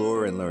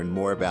explore and learn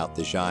more about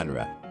the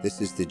genre.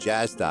 This is the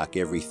Jazz Doc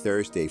every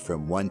Thursday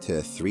from 1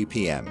 to 3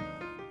 p.m.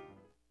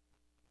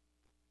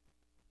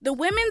 The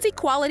Women's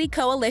Equality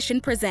Coalition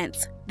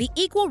presents the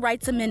Equal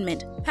Rights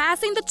Amendment,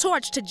 Passing the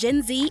Torch to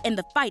Gen Z in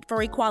the Fight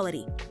for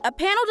Equality. A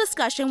panel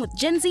discussion with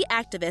Gen Z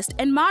activists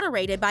and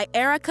moderated by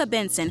Erica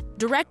Benson,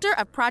 Director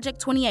of Project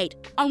 28,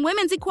 on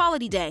Women's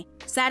Equality Day,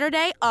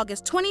 Saturday,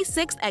 August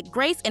 26th at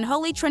Grace and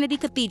Holy Trinity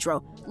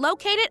Cathedral,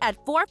 located at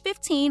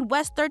 415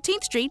 West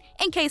 13th Street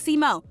in KC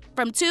Mo,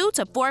 from 2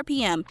 to 4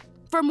 p.m.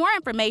 For more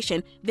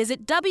information,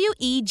 visit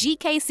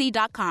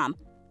wegkc.com.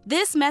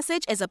 This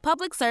message is a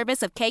public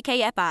service of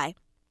KKFI.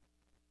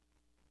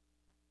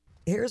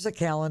 Here's a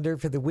calendar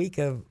for the week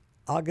of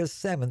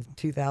August 7th,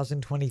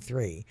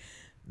 2023.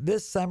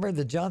 This summer,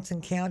 the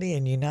Johnson County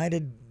and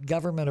United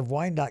Government of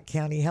Wyandotte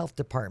County Health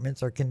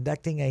Departments are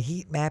conducting a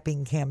heat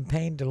mapping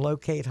campaign to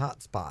locate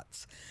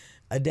hotspots.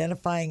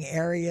 Identifying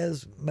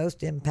areas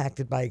most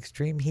impacted by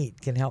extreme heat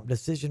can help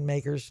decision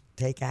makers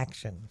take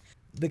action.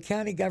 The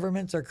county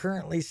governments are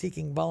currently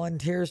seeking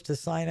volunteers to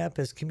sign up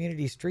as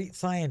community street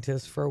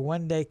scientists for a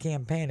one-day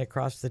campaign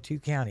across the two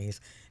counties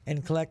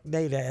and collect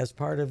data as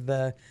part of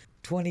the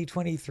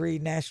 2023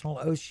 National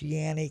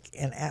Oceanic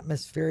and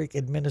Atmospheric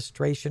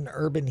Administration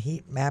Urban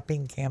Heat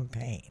Mapping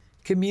Campaign.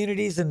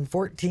 Communities in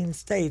 14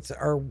 states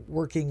are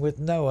working with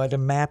NOAA to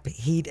map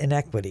heat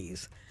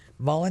inequities.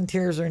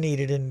 Volunteers are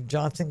needed in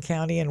Johnson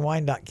County and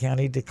Wyandotte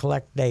County to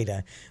collect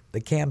data. The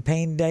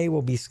campaign day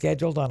will be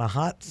scheduled on a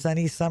hot,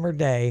 sunny summer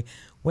day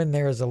when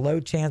there is a low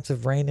chance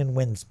of rain and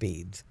wind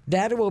speeds.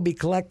 Data will be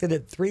collected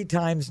at 3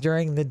 times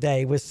during the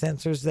day with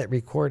sensors that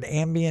record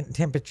ambient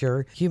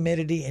temperature,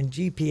 humidity, and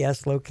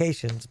GPS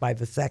locations by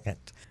the second.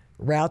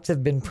 Routes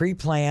have been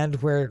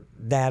pre-planned where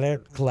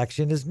data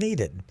collection is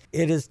needed.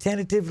 It is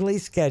tentatively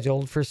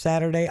scheduled for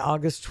Saturday,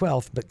 August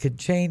 12th, but could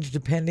change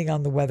depending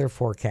on the weather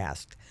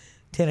forecast.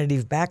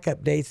 Tentative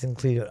backup dates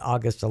include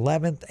August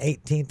 11th,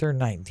 18th, or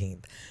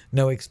 19th.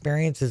 No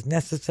experience is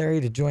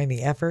necessary to join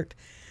the effort.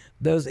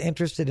 Those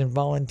interested in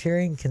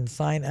volunteering can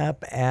sign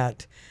up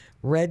at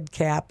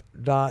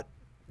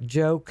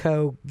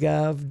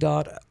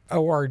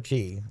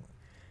redcap.jocogov.org.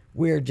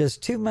 We are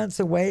just 2 months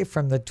away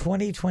from the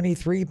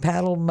 2023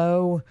 Paddle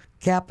Mo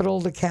Capital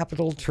to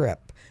Capital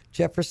trip.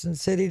 Jefferson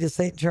City to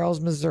St.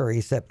 Charles,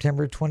 Missouri,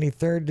 September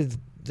 23rd to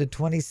the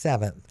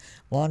 27th,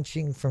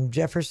 launching from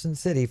Jefferson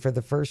City for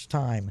the first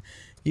time.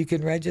 You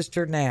can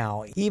register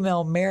now.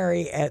 Email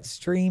Mary at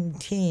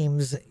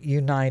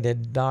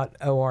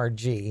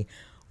streamteamsunited.org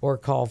or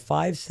call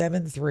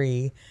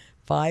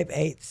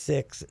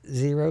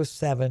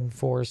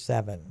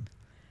 573-586-0747.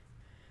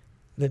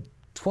 The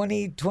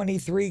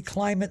 2023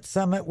 Climate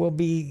Summit will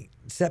be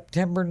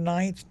September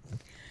 9th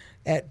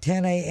at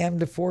 10 a.m.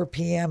 to 4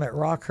 p.m. at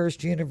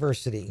Rockhurst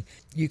University.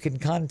 You can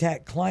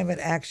contact Climate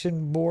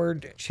Action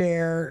Board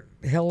Chair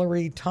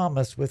Hillary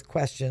Thomas with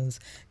questions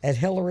at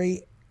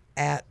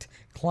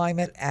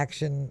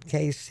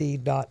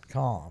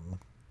hillary@climateactionkc.com.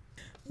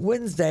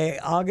 Wednesday,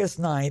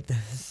 August 9th,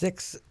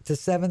 6 to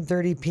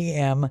 7:30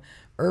 p.m.,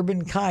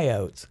 Urban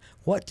Coyotes.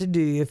 What to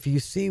do if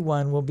you see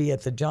one will be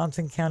at the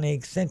Johnson County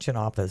Extension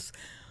Office,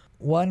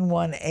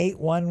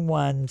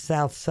 11811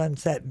 South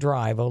Sunset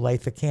Drive,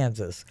 Olathe,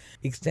 Kansas.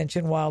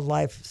 Extension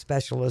Wildlife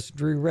Specialist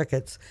Drew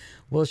Ricketts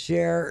will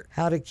share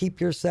how to keep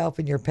yourself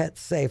and your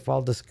pets safe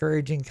while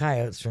discouraging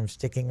coyotes from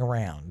sticking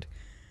around.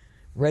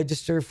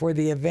 Register for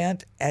the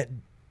event at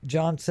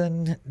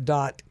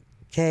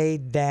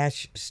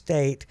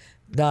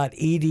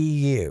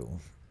johnson.k-state.edu.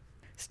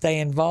 Stay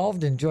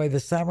involved, enjoy the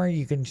summer.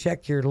 You can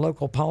check your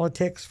local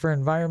politics for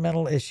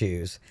environmental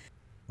issues.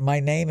 My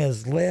name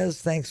is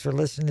Liz. Thanks for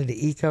listening to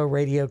Eco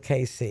Radio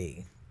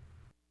KC.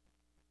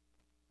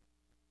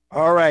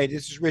 All right,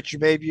 this is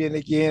Richard Mabian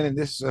again, and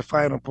this is the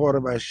final part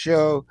of our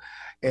show.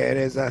 And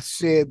as I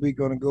said, we're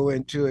going to go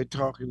into it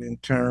talking in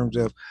terms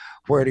of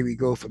where do we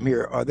go from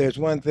here. There's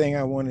one thing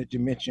I wanted to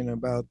mention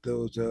about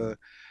those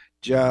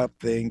job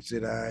things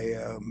that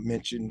I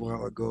mentioned a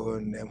while ago,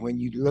 and when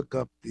you look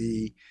up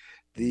the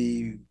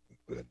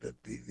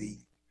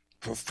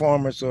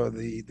performance or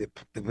the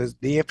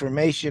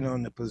information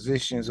on the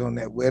positions on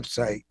that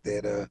website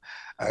that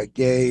I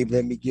gave.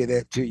 Let me give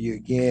that to you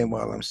again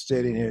while I'm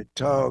sitting here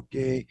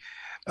talking.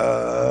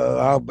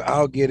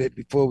 I'll get it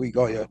before we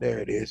go. Yeah, there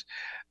it is.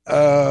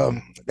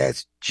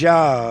 That's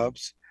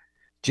jobs,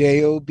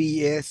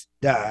 JOBS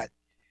dot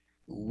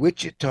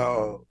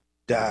Wichita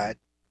dot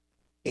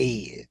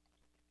ed.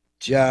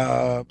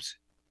 Jobs,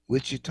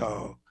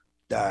 Wichita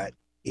dot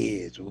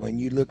ed. When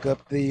you look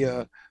up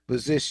the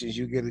positions,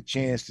 you get a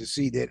chance to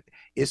see that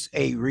it's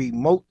a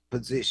remote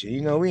position.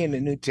 You know, we're in the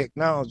new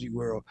technology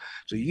world.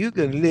 So you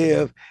can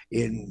live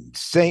in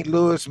St.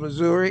 Louis,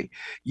 Missouri.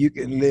 You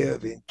can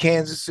live in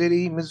Kansas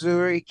City,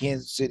 Missouri,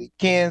 Kansas City,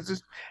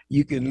 Kansas.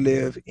 You can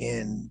live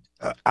in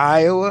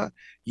Iowa.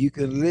 You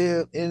can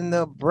live in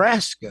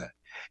Nebraska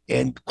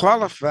and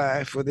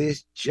qualify for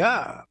this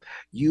job.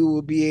 You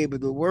will be able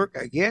to work,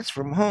 I guess,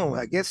 from home.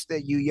 I guess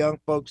that you young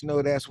folks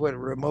know that's what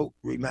remote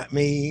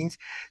means.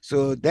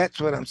 So that's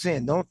what I'm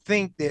saying. Don't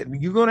think that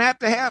you're going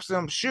to have some,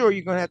 I'm sure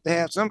you're going to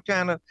have some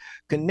kind of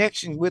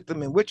connection with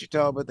them in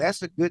Wichita, but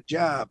that's a good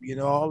job. You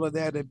know, all of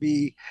that to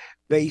be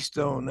based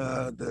on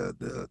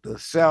the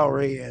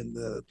salary and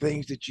the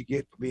things that you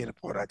get for being a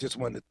part. I just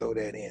wanted to throw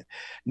that in.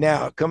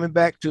 Now, coming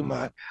back to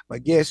my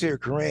guest here,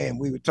 Karan,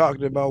 we were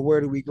talking about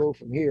where do we go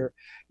from here.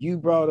 You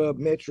brought up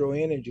Metro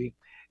Energy,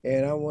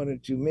 and I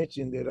wanted to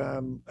mention that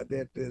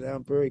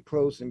I'm very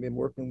close and been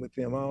working with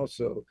them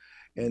also.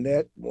 And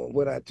that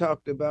what I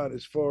talked about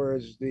as far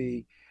as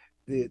the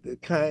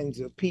kinds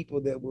of people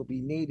that will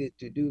be needed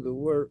to do the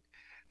work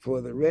for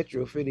the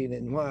retrofitting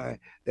and why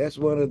that's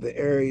one of the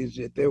areas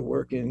that they're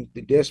working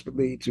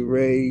desperately to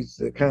raise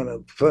the kind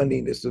of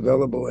funding that's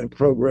available and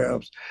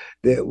programs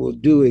that will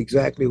do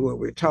exactly what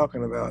we're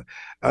talking about.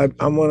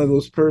 I'm one of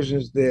those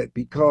persons that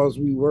because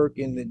we work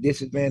in the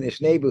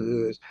disadvantaged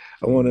neighborhoods,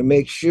 I want to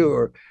make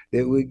sure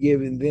that we're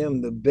giving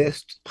them the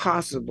best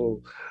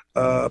possible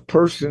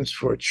persons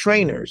for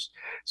trainers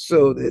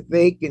so that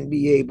they can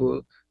be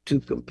able to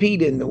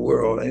compete in the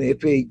world. And if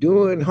they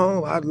do it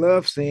home, I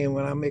love seeing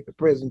when I make a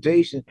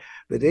presentation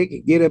that they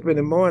can get up in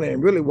the morning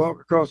and really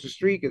walk across the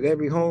street because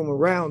every home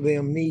around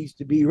them needs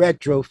to be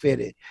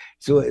retrofitted.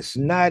 So it's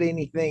not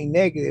anything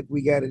negative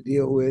we got to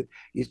deal with.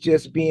 It's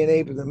just being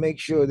able to make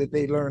sure that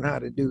they learn how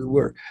to do the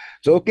work.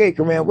 So okay,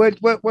 Karan,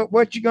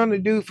 what you gonna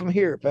do from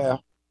here,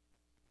 pal?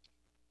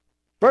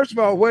 First of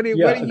all, what are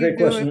Yeah, a you great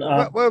doing?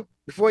 question.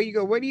 Before you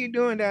go, what are you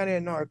doing down there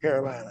in North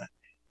Carolina?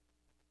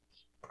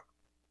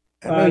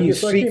 I know you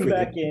So I came secretly.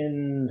 back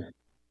in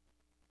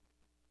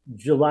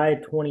July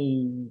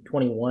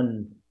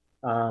 2021.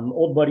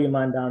 Old buddy of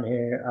mine down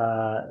here,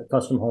 a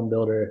custom home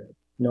builder,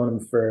 known him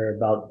for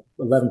about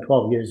 11,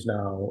 12 years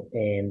now.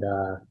 And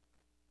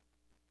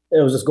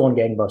it was just going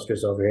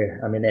gangbusters over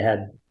here. I mean, they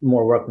had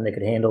more work than they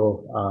could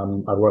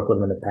handle. I've worked with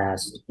them in the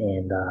past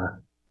and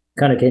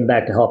kind of came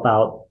back to help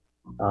out.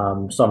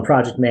 So I'm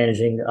project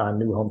managing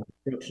new home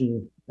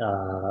construction.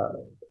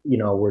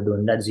 We're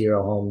doing net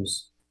zero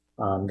homes.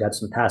 Got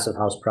some passive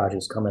house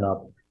projects coming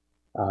up.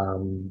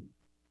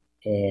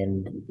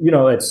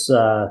 It's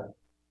a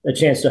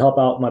chance to help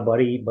out my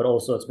buddy, but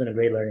also it's been a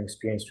great learning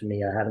experience for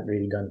me. I haven't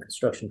really done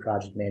construction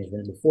project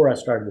management before I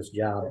started this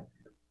job,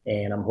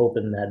 and I'm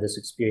hoping that this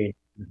experience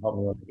can help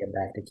me when I get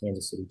back to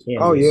Kansas City, Kansas.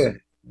 Oh yeah,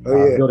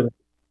 building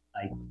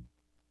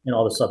and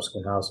all the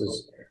subsequent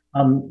houses.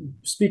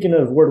 Speaking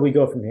of where do we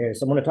go from here,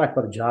 so I'm going to talk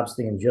about the jobs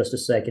thing in just a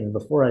second.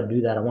 Before I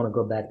do that, I want to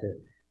go back to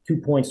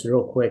 2 points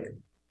real quick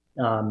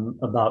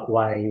about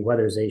why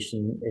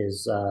weatherization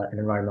is an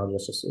environmental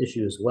justice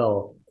issue as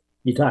well.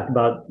 You talked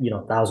about,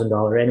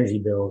 $1,000 energy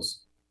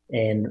bills,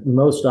 and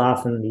most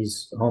often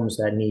these homes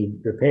that need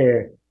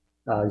repair,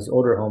 these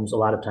older homes, a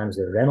lot of times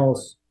they're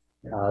rentals.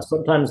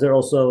 Sometimes they're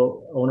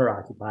also owner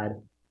occupied,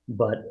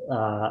 but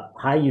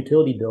high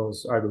utility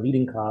bills are the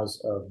leading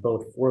cause of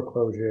both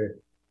foreclosure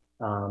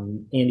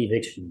and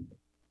eviction.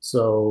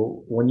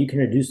 So when you can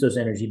reduce those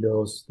energy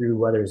bills through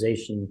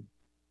weatherization,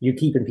 you're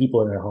keeping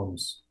people in their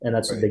homes, and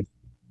that's a big.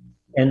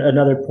 And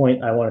another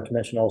point I wanted to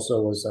mention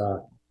also was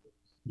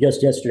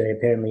just yesterday,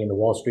 apparently in the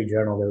Wall Street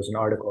Journal, there was an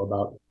article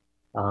about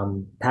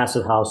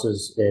passive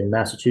houses in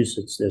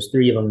Massachusetts. There's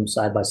 3 of them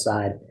side by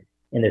side,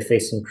 and they're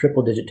facing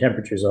triple-digit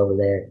temperatures over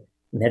there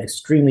and have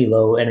extremely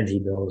low energy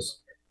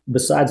bills.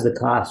 Besides the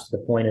cost, the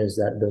point is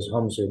that those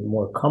homes are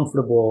more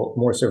comfortable,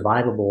 more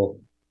survivable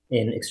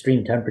in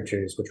extreme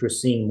temperatures, which we're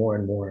seeing more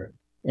and more.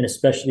 And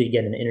especially,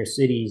 again, in inner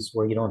cities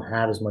where you don't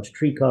have as much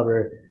tree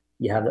cover,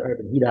 you have the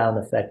urban heat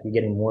island effect, you're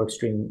getting more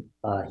extreme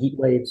heat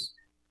waves.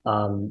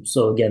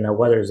 So again, that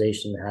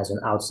weatherization has an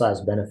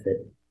outsized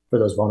benefit for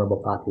those vulnerable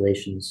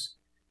populations.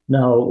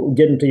 Now,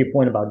 getting to your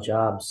point about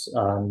jobs,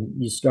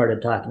 you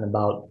started talking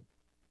about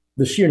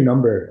the sheer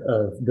number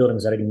of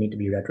buildings that are going to need to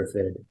be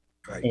retrofitted.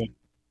 Right. And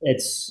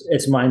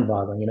it's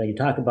mind-boggling. You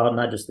talk about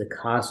not just the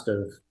cost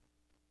of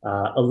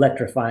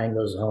electrifying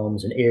those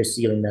homes and air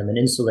sealing them and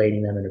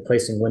insulating them and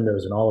replacing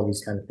windows and all of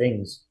these kind of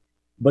things,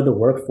 but the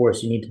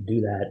workforce you need to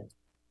do that.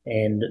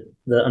 And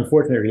the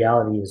unfortunate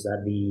reality is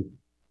that the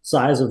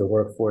size of the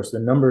workforce, the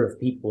number of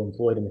people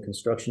employed in the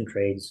construction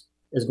trades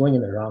is going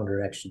in the wrong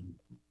direction.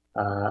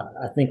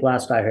 I think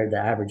last I heard the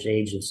average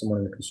age of someone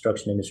in the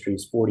construction industry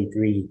is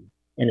 43,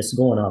 and it's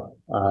going up.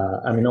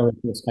 I mean, the only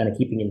thing that's kind of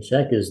keeping in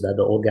check is that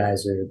the old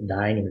guys are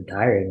dying and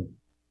retiring.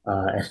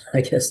 And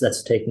I guess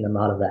that's taking them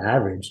out of the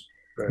average.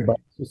 Right. But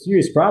it's a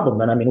serious problem,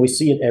 and I mean, we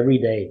see it every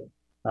day.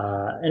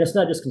 And it's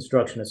not just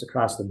construction; it's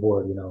across the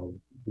board. You know,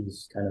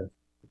 these kind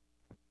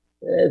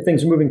of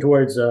things are moving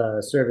towards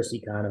a service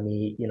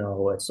economy. You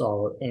know, it's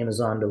all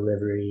Amazon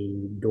delivery,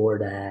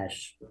 DoorDash,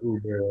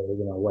 Uber,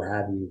 you know, what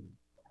have you,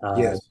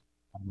 Yes.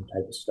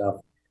 type of stuff.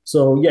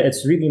 So yeah,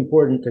 it's really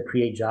important to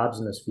create jobs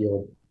in this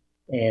field.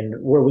 And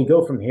where we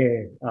go from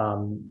here,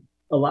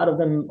 a lot of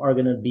them are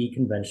going to be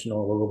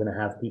conventional, where we're going to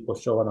have people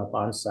showing up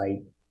on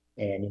site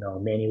and, you know,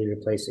 manually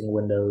replacing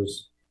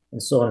windows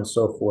and so on and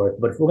so forth.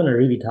 But if we're going to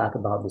really talk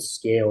about the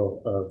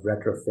scale of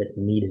retrofit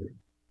needed,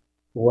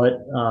 what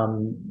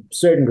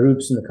certain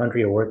groups in the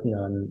country are working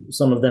on,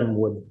 some of them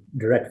with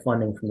direct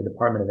funding from the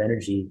Department of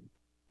Energy,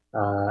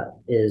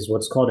 is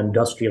what's called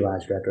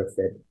industrialized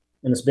retrofit.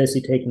 And it's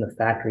basically taking the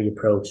factory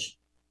approach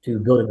to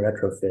building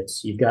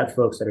retrofits. You've got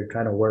folks that are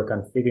trying to work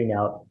on figuring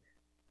out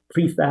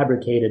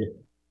prefabricated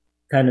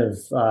kind of,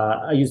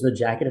 I used the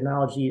jacket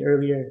analogy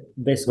earlier.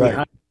 Basically,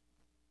 Right.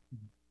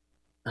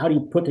 How do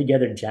you put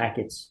together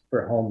jackets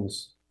for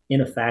homes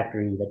in a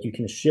factory that you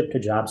can ship to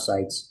job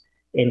sites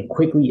and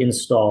quickly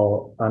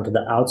install onto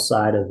the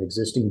outside of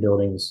existing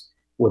buildings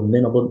with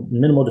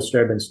minimal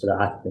disturbance to the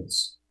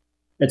occupants?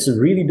 It's a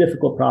really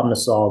difficult problem to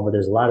solve, but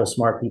there's a lot of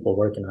smart people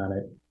working on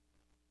it.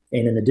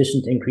 And in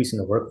addition to increasing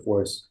the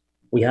workforce,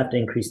 we have to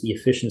increase the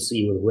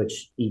efficiency with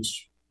which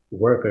each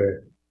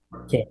worker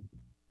can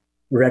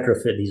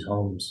retrofit these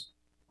homes.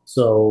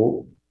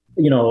 So,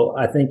 you know,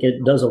 I think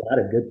it does a lot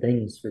of good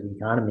things for the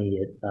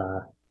economy.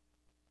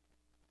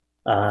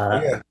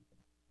 Yeah.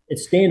 It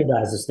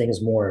standardizes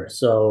things more.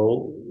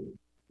 So,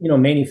 you know,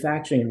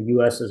 manufacturing in the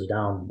U.S. is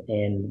down,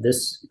 and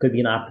this could be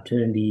an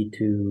opportunity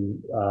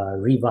to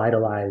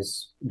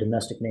revitalize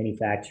domestic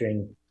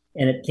manufacturing.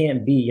 And it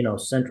can't be, you know,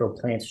 central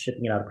plants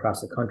shipping it out across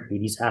the country.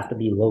 These have to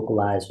be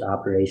localized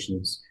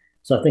operations.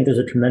 So I think there's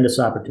a tremendous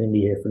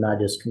opportunity here for not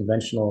just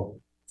conventional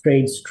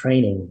trades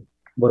training,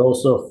 but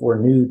also for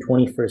new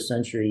 21st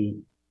century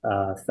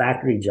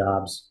factory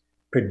jobs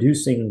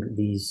producing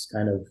these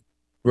kind of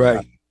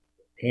Right.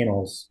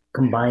 panels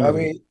combined. I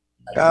with mean,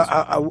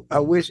 I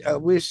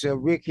wish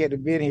Rick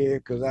had been here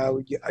because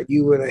he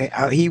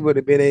would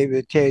have been able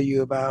to tell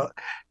you about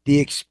the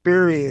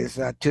experience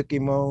I took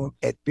him on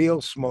at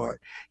Bill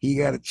Smart. He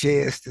got a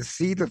chance to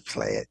see the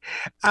plant.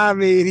 I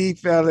mean, he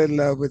fell in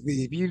love with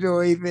it. If you know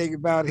anything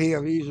about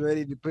him, he's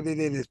ready to put it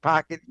in his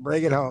pocket and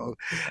bring it home.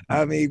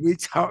 I mean, we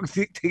talked,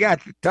 got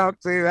to talk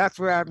to him. That's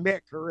where I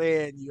met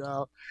Corinne,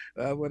 y'all.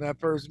 When I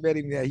first met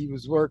him there, he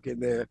was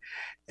working there.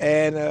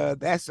 And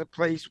that's a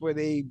place where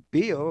they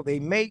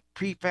make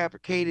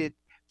prefabricated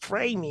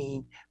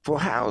framing for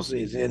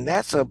houses, and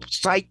that's a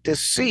sight to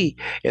see.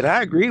 And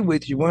I agree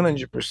with you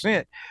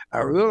 100%. I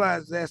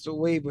realize that's a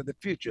wave of the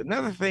future.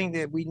 Another thing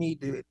that we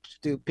need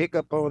to pick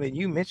up on, and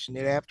you mentioned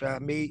it after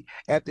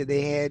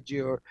they had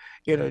your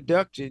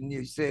introduction,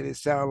 you said it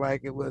sounded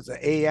like it was an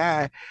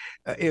AI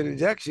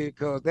introduction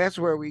because that's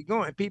where we're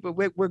going. People,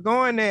 we're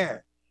going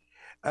there.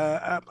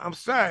 I'm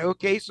sorry.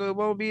 Okay, so it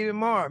won't be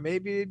tomorrow.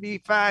 Maybe it'll be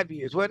 5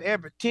 years,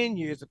 whatever, 10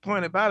 years. The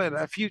point about it,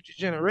 our future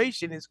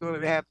generation is going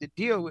to have to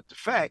deal with the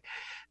fact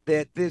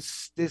that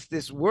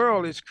this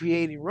world is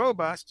creating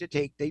robots to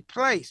take their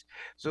place.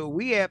 So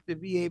we have to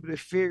be able to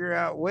figure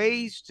out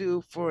ways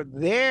for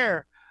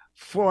their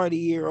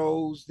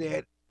 40-year-olds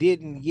that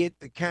didn't get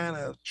the kind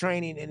of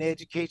training and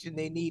education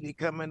they needed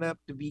coming up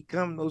to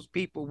become those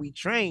people we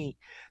train,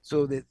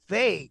 so that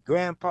they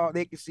can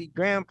see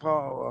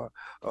grandpa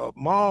or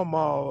mama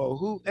or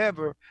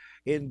whoever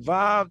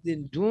involved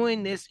in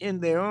doing this in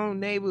their own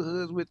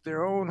neighborhoods with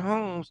their own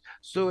homes,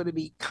 so it'll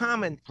be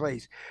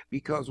commonplace.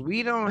 Because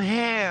we don't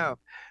have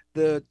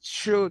the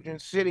children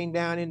sitting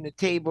down in the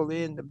table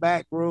in the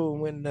back room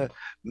when the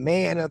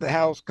man of the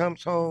house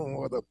comes home,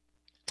 or the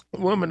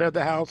woman of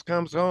the house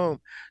comes home,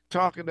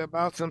 talking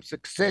about some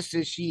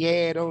successes she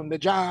had on the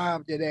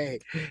job today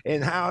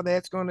and how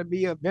that's going to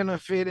be a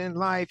benefit in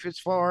life as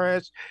far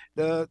as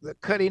the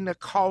cutting the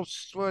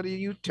costs for the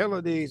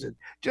utilities, and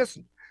just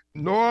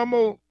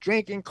normal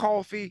drinking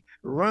coffee,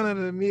 run of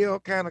the mill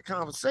kind of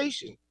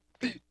conversation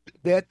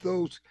that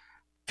those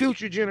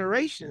future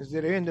generations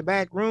that are in the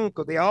back room,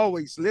 because they're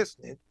always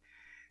listening,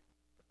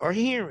 are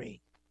hearing.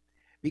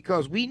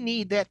 Because we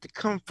need that to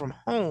come from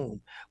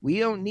home. We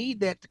don't need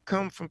that to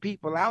come from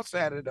people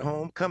outside of the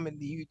home coming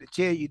to you to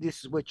tell you this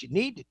is what you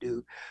need to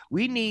do.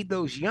 We need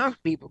those young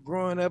people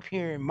growing up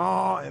hearing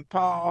Ma and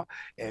Pa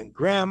and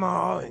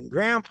Grandma and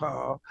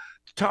Grandpa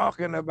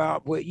talking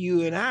about what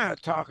you and I are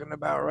talking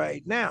about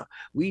right now.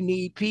 We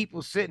need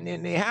people sitting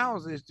in their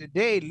houses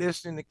today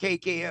listening to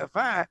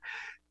KKFI,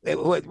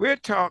 what we're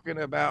talking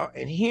about,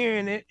 and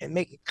hearing it and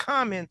making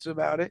comments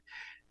about it.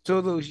 So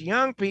those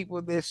young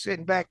people that's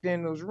sitting back there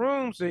in those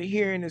rooms are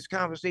hearing this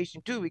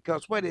conversation too,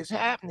 because what is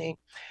happening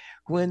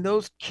when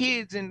those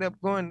kids end up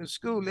going to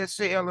school, let's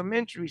say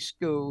elementary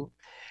school,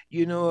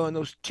 and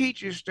those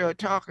teachers start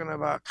talking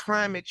about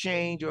climate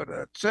change or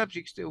the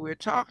subjects that we're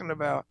talking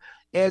about,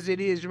 as it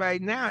is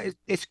right now,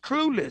 it's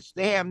clueless.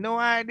 They have no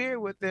idea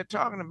what they're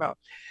talking about.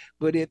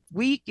 But if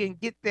we can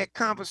get that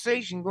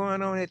conversation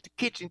going on at the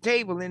kitchen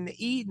table in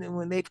the evening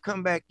when they've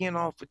come back in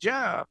off a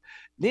job,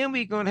 then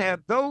we're going to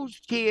have those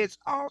kids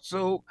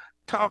also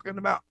talking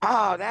about,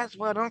 oh, that's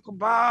what Uncle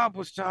Bob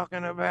was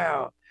talking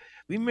about.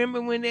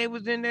 Remember when they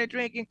was in there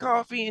drinking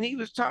coffee and he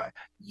was talking?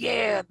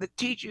 Yeah, the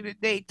teacher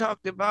today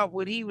talked about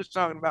what he was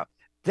talking about.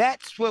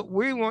 That's what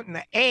we're wanting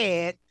to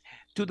add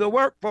to the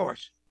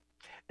workforce.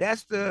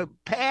 That's the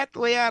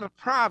pathway out of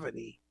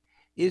poverty,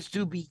 is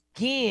to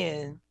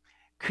begin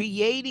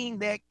creating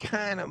that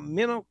kind of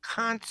mental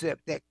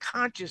concept, that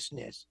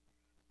consciousness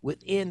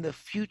within the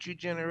future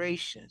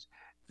generations.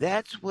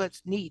 That's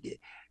what's needed.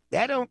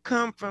 That don't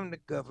come from the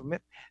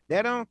government.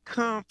 That don't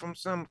come from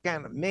some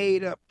kind of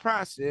made up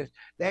process.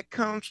 That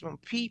comes from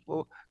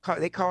people,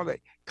 they call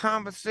it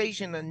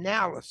conversation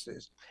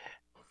analysis.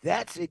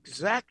 That's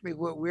exactly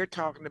what we're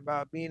talking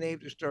about, being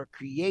able to start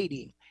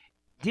creating,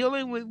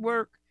 dealing with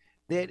work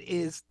that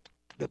is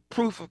the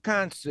proof of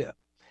concept.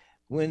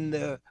 When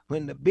the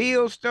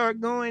bills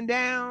start going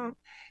down,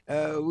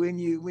 when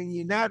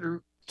you're not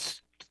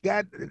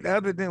got,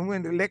 other than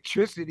when the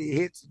electricity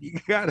hits, you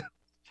gotta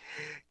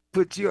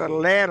put you a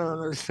lantern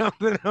or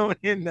something on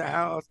in the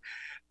house.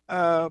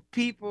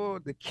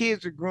 The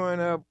kids are growing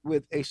up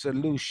with a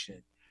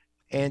solution,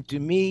 and to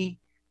me,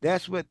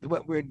 that's what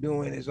we're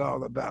doing is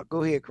all about.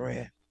 Go ahead,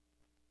 Corinne.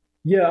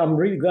 Yeah, I'm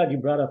really glad you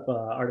brought up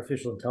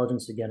artificial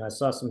intelligence again. I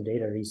saw some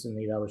data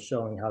recently that was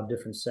showing how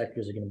different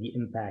sectors are going to be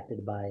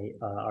impacted by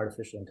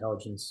artificial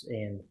intelligence.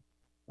 And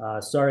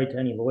sorry to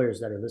any lawyers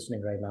that are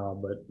listening right now,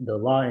 but the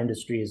law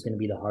industry is going to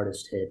be the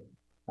hardest hit.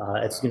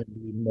 It's going to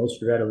be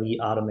most readily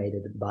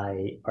automated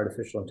by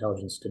artificial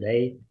intelligence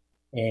today.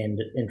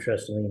 And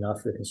interestingly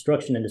enough, the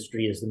construction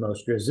industry is the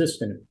most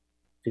resistant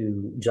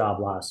to job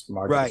loss from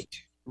artificial. Right,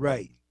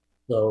 right.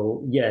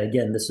 So yeah,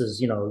 again, this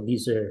is,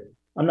 these are,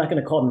 I'm not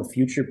going to call them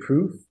future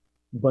proof,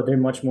 but they're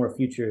much more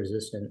future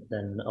resistant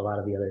than a lot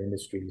of the other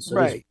industries. So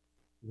right.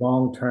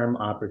 Long-term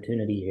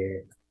opportunity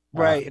here.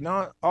 Right. And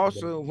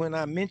also when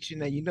I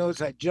mentioned that, you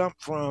notice I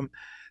jumped from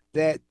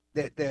that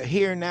the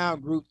here now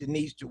group that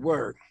needs to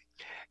work.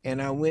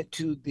 And I went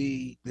to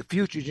the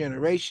future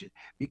generation,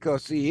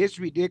 because see, it's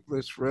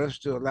ridiculous for us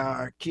to allow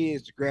our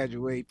kids to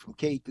graduate from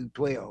K through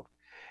 12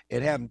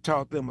 and haven't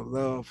taught them a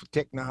love for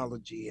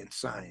technology and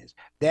science.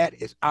 That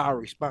is our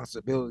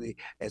responsibility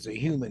as a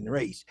human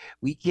race.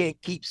 We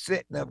can't keep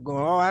sitting up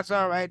going, oh, that's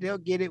all right, they'll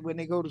get it when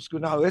they go to school.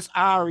 No, it's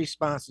our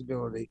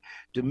responsibility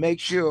to make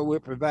sure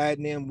we're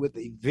providing them with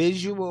a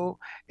visual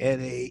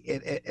and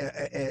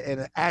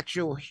an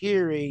actual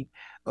hearing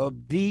of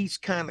these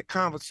kind of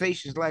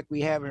conversations like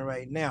we having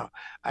right now.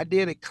 I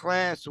did a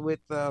class with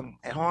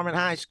at Harmon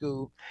High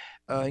School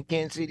in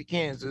Kansas City,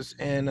 Kansas,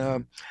 and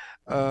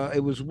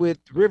it was with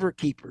river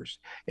keepers,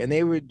 and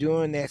they were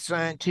doing that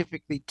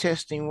scientifically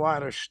testing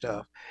water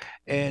stuff.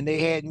 And they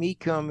had me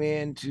come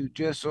in to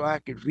just so I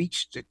could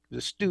reach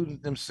the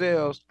students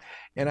themselves.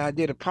 And I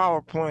did a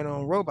PowerPoint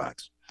on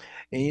robots.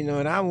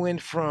 And I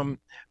went from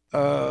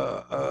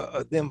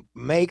them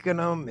making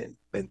them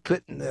and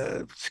putting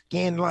the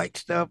skin like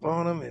stuff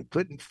on them and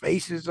putting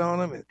faces on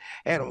them and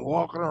had them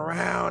walking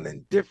around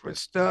and different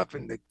stuff,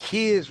 and the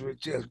kids were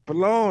just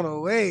blown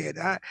away.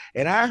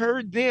 And I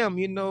heard them,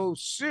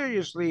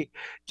 seriously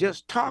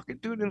just talking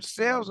to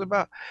themselves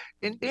about,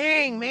 and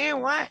dang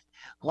man, why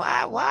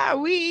are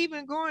we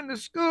even going to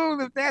school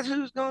if that's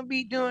who's going to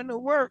be doing the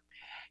work?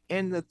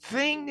 And the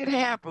thing that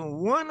happened,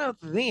 one of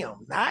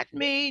them, not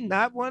me,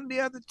 not one of the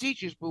other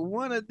teachers, but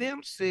one of them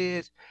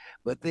says,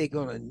 but they're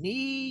going to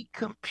need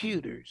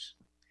computers.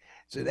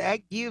 So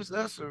that gives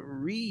us a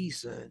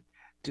reason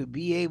to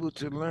be able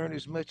to learn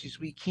as much as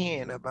we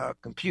can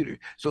about computers.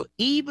 So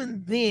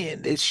even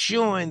then, it's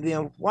showing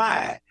them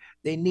why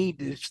they need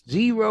to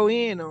zero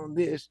in on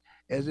this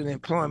as an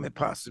employment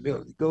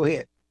possibility. Go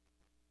ahead.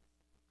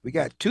 We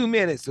got 2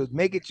 minutes, so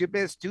make it your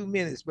best 2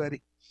 minutes,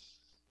 buddy.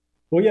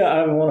 Well, yeah,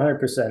 I'm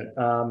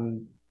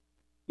 100%.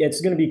 It's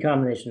going to be a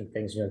combination of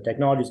things.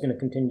 Technology is going to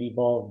continue to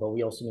evolve, but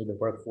we also need the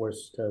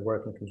workforce to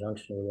work in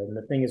conjunction with it. And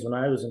the thing is, when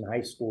I was in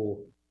high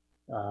school,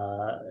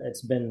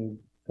 it's been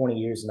 20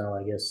 years now,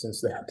 I guess,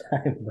 since that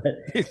time.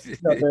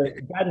 But the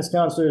guidance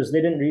counselors,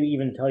 they didn't really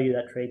even tell you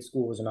that trade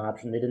school was an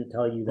option. They didn't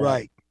tell you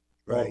that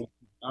right.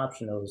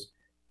 option was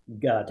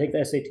take the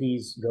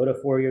SATs, go to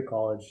a 4-year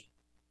college,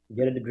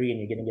 get a degree, and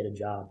you're going to get a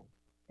job.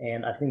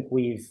 And I think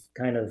we've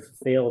kind of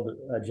failed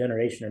a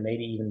generation or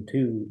maybe even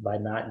two by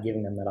not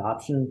giving them that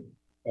option.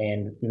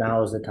 And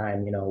now is the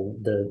time,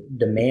 the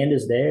demand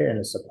is there and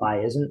the supply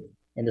isn't.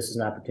 And this is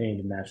an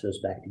opportunity to match those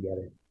back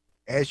together.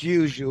 As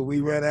usual, we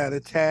run out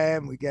of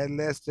time. We got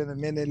less than a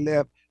minute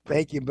left.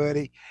 Thank you,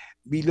 buddy.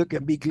 Be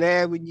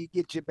glad when you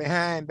get your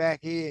behind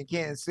back here in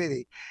Kansas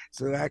City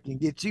so I can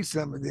get you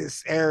some of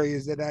this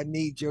areas that I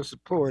need your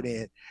support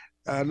in.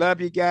 Love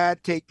you, guys.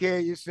 Take care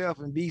of yourself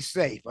and be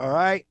safe. All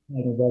right.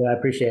 Thank you, brother. I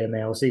appreciate it,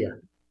 man. We'll see you.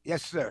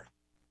 Yes, sir.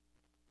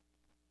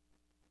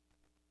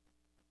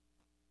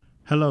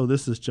 Hello,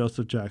 this is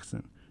Joseph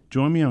Jackson.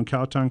 Join me on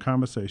Cowtown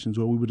Conversations,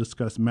 where we will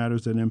discuss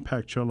matters that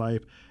impact your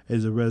life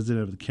as a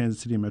resident of the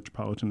Kansas City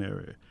metropolitan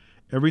area.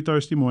 Every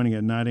Thursday morning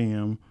at 9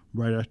 a.m.,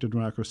 right after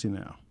Democracy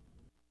Now!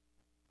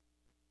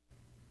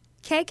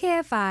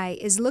 KKFI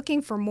is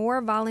looking for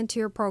more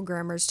volunteer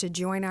programmers to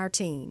join our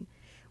team.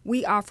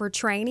 We offer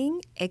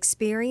training,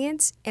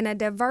 experience, and a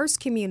diverse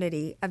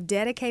community of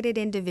dedicated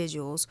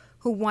individuals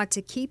who want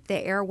to keep the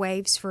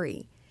airwaves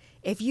free.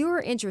 If you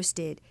are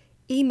interested,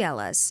 email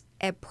us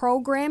at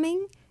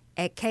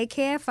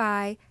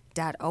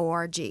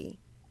programming@kkfi.org.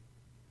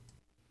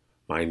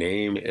 My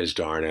name is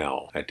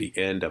Darnell. At the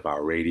end of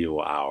our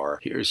radio hour,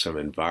 here's some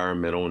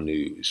environmental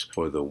news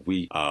for the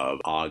week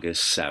of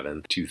August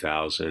 7th,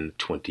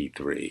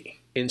 2023.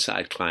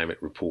 Inside Climate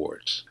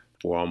Reports.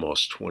 For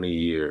almost 20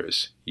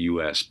 years,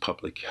 U.S.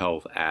 public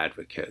health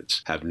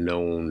advocates have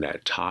known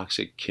that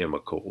toxic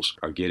chemicals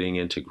are getting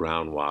into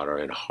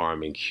groundwater and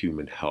harming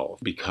human health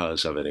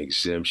because of an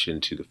exemption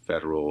to the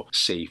federal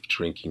Safe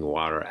Drinking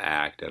Water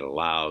Act that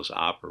allows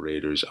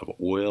operators of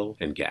oil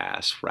and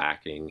gas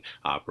fracking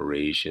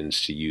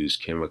operations to use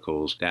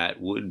chemicals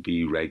that would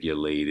be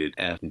regulated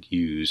and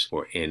used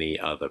for any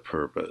other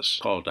purpose,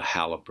 called the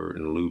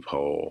Halliburton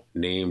loophole,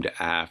 named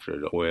after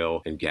the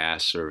oil and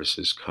gas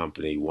services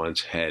company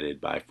once headed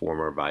by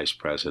former Vice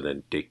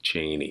President Dick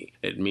Cheney.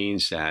 It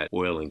means that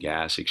oil and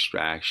gas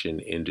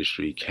extraction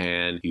industry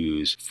can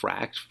use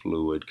fracked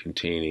fluid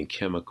containing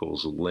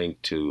chemicals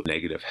linked to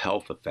negative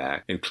health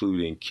effects,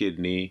 including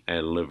kidney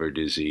and liver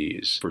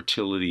disease,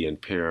 fertility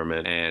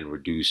impairment, and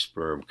reduced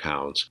sperm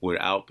counts,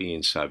 without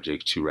being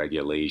subject to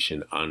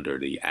regulation under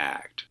the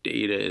Act.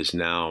 Data is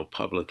now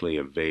publicly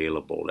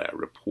available that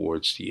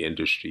reports the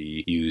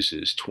industry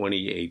uses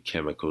 28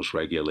 chemicals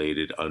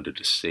regulated under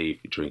the Safe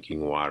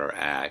Drinking Water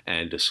Act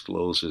and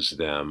discloses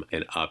them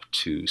in up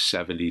to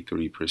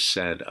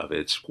 73% of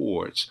its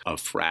reports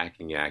of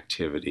fracking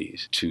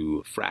activities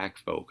to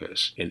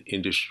FracFocus, an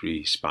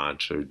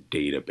industry-sponsored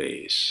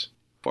database.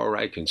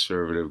 Far-right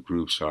conservative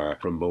groups are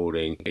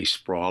promoting a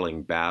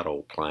sprawling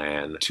battle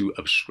plan to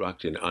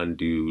obstruct and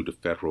undo the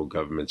federal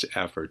government's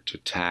effort to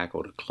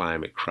tackle the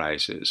climate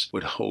crisis,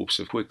 with hopes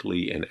of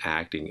quickly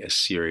enacting a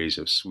series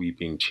of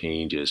sweeping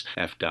changes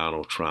if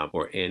Donald Trump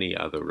or any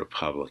other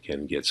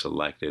Republican gets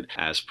elected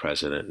as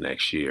president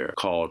next year.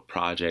 Called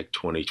Project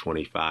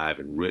 2025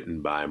 and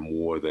written by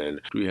more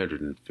than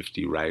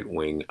 350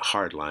 right-wing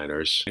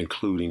hardliners,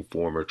 including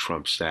former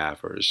Trump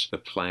staffers, the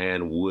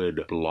plan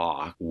would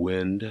block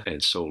wind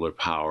and solar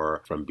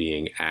power from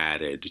being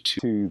added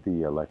to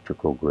the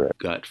electrical grid,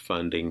 gut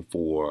funding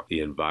for the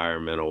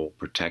Environmental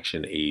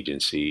Protection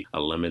Agency,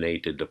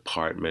 eliminate the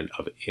Department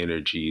of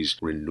Energy's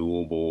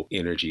renewable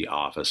energy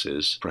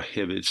offices,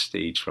 prohibit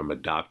states from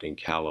adopting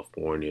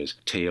California's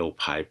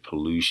tailpipe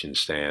pollution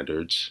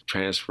standards,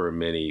 transfer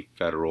many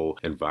federal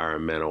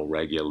environmental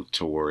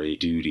regulatory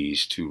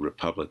duties to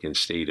Republican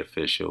state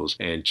officials,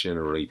 and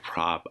generally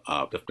prop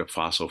up the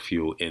fossil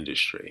fuel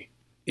industry.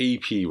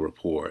 AP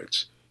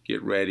reports.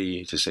 Get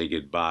ready to say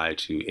goodbye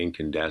to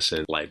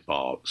incandescent light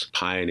bulbs,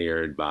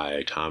 pioneered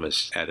by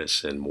Thomas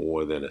Edison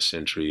more than a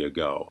century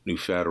ago. New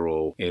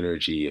federal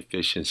energy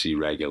efficiency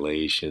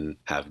regulations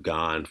have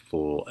gone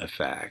full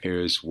effect.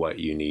 Here's what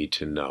you need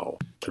to know.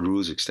 The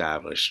rules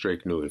establish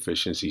strict new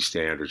efficiency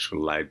standards for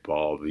light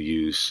bulb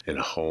use in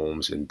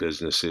homes and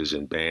businesses,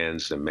 and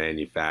bans the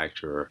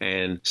manufacture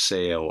and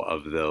sale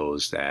of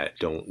those that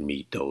don't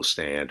meet those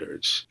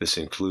standards. This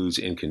includes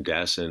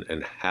incandescent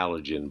and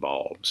halogen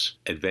bulbs.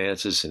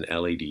 Advances in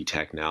LED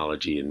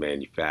technology and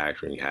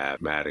manufacturing have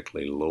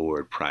dramatically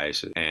lowered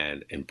prices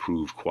and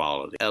improved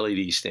quality.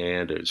 LED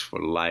standards for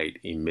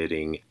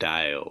light-emitting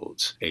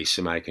diodes, a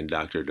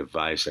semiconductor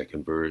device that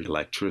converts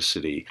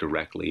electricity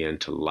directly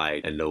into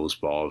light, and those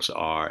bulbs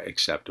are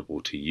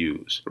acceptable to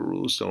use. The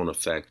rules don't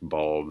affect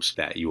bulbs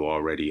that you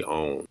already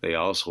own. They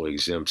also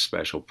exempt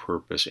special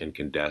purpose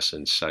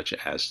incandescents such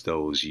as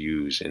those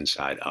used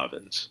inside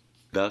ovens.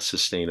 The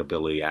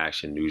Sustainability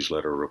Action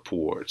Newsletter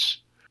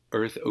reports.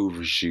 Earth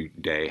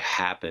Overshoot Day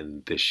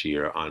happened this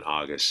year on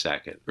August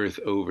 2nd. Earth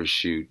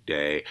Overshoot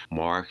Day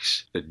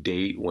marks the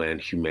date when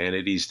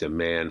humanity's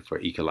demand for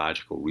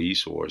ecological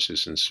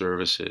resources and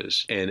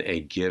services in a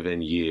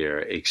given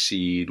year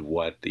exceed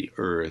what the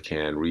Earth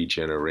can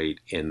regenerate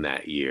in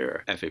that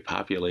year. If a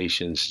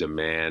population's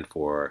demand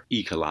for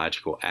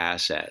ecological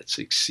assets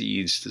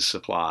exceeds the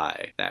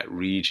supply, that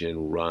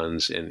region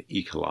runs an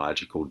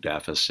ecological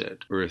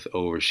deficit. Earth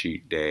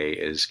Overshoot Day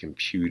is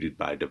computed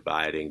by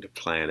dividing the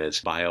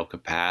planet's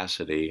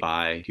capacity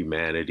by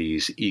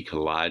humanity's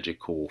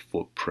ecological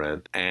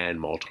footprint and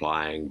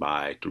multiplying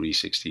by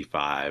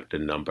 365 the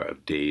number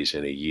of days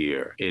in a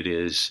year. It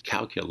is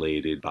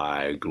calculated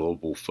by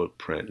Global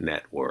Footprint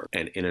Network,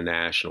 an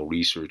international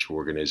research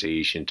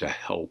organization to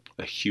help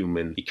the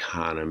human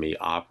economy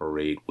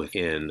operate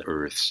within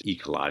Earth's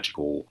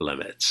ecological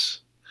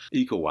limits.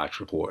 EcoWatch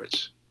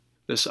reports.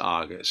 This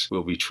August,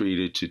 we'll be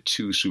treated to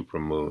 2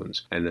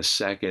 supermoons, and the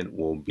second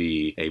will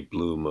be a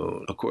blue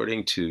moon.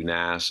 According to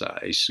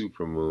NASA, a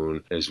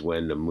supermoon is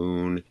when the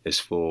moon is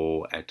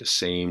full at the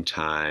same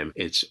time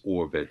its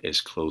orbit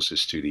is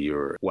closest to the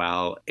Earth,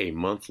 while a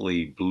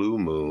monthly blue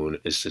moon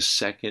is the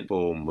second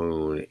full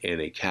moon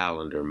in a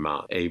calendar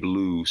month. A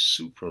blue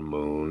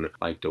supermoon,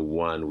 like the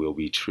one we'll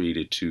be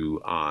treated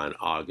to on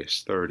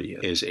August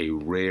 30th, is a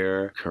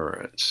rare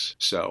occurrence.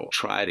 So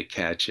try to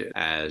catch it,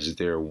 as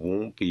there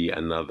won't be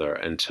another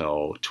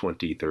until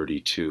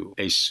 2032.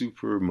 A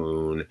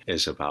supermoon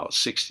is about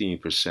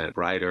 16%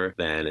 brighter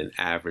than an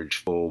average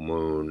full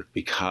moon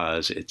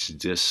because its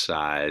disk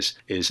size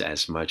is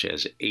as much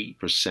as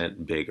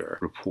 8% bigger,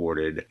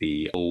 reported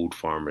the Old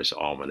Farmer's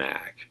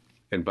Almanac.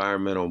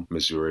 Environmental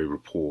Missouri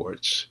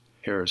reports.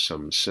 Here are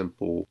some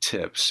simple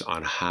tips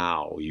on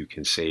how you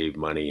can save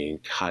money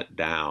and cut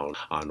down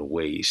on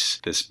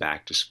waste this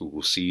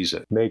back-to-school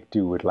season. Make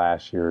do with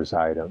last year's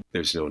item.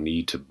 There's no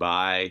need to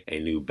buy a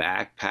new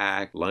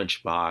backpack,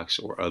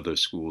 lunchbox, or other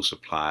school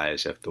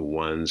supplies if the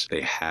ones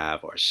they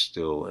have are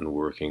still in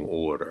working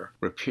order.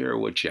 Repair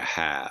what you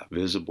have.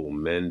 Visible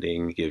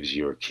mending gives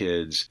your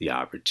kids the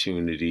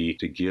opportunity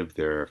to give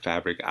their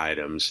fabric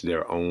items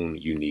their own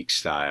unique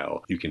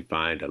style. You can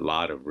find a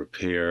lot of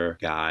repair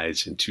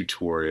guides and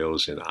tutorials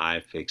in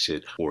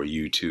iFixit or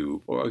YouTube.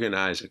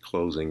 Organize a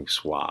clothing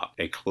swap.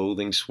 A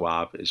clothing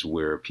swap is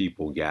where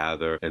people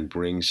gather and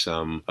bring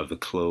some of the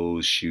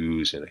clothes,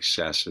 shoes, and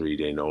accessory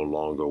they no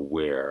longer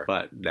wear,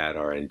 but that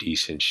are in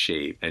decent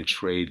shape, and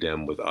trade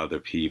them with other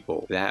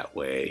people. That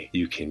way,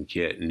 you can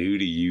get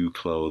new-to-you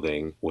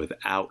clothing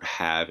without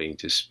having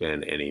to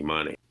spend any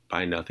money.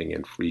 Buy Nothing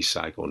and Free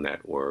Cycle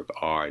Network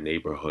are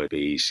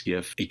neighborhood-based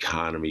gift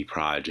economy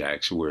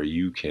projects where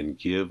you can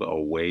give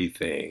away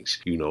things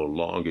you no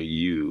longer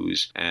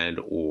use and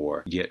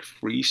or get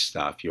free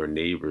stuff your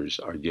neighbors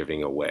are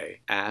giving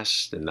away.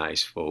 Ask the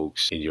nice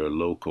folks in your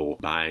local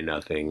Buy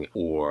Nothing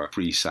or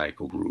Free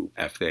Cycle group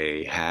if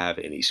they have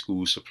any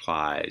school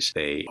supplies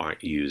they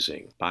aren't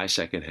using. Buy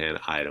secondhand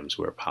items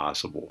where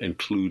possible,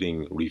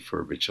 including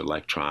refurbished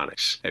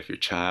electronics. If your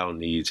child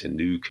needs a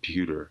new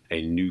computer,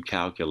 a new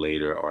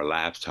calculator, or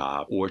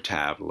laptop or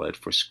tablet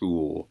for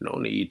school, no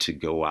need to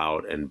go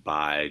out and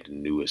buy the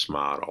newest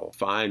model.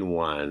 Find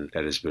one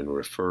that has been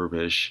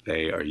refurbished.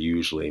 They are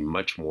usually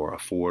much more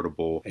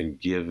affordable, and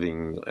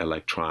giving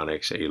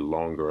electronics a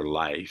longer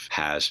life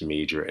has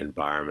major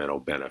environmental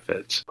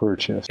benefits.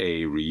 Purchase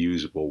a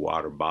reusable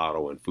water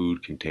bottle and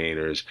food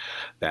containers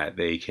that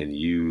they can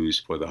use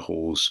for the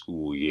whole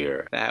school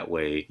year. That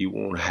way, you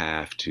won't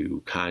have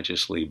to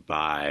consciously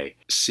buy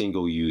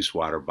single-use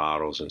water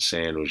bottles and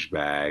sandwich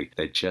bags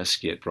that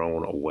just get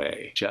thrown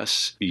away.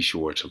 Just be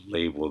sure to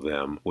label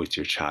them with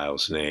your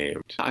child's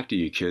name. Talk to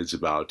your kids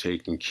about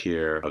taking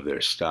care of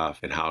their stuff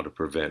and how to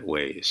prevent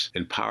waste.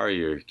 Empower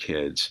your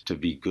kids to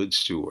be good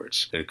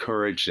stewards.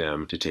 Encourage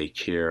them to take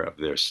care of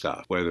their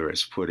stuff, whether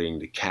it's putting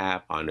the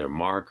cap on their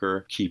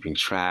marker, keeping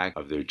track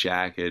of their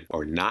jacket,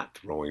 or not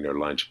throwing their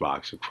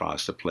lunchbox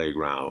across the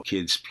playground.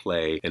 Kids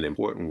play an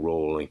important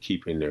role in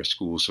keeping their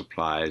school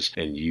supplies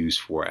in use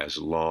for as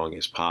long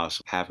as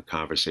possible. Have a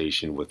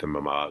conversation with them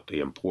about the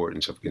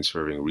importance of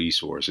conserving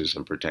resources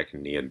and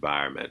protecting the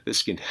environment.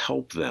 This can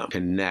help them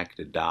connect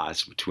the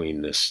dots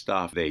between the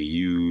stuff they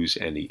use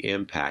and the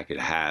impact it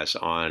has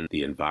on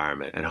the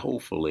environment, and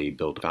hopefully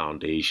build a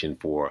foundation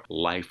for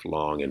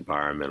lifelong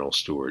environmental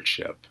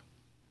stewardship.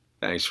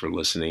 Thanks for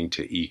listening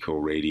to Eco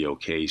Radio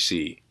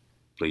KC.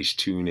 Please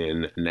tune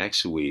in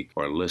next week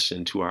or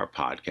listen to our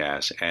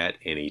podcast at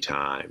any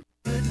time.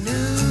 Good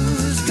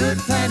news, good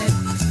planet,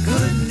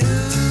 good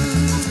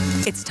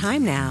news. It's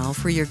time now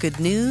for your good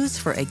news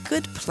for a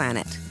good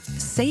planet.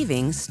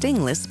 Saving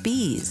stingless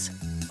bees.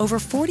 Over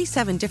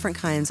 47 different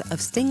kinds of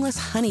stingless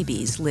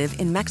honeybees live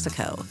in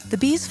Mexico. The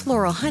bee's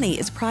floral honey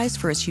is prized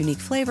for its unique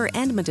flavor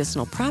and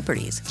medicinal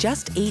properties.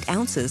 Just 8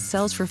 ounces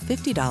sells for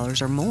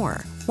 $50 or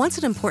more. Once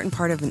an important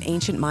part of an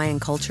ancient Mayan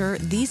culture,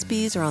 these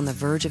bees are on the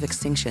verge of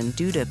extinction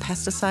due to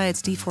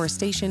pesticides,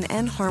 deforestation,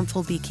 and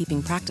harmful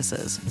beekeeping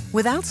practices.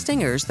 Without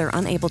stingers, they're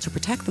unable to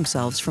protect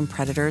themselves from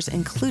predators,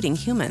 including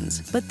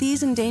humans. But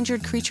these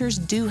endangered creatures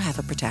do have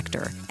a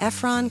protector,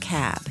 Ephron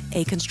Cab,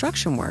 a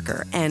construction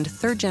worker and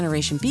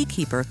third-generation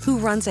beekeeper who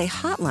runs a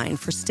hotline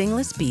for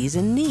stingless bees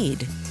in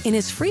need. In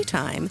his free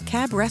time,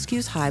 Cab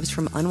rescues hives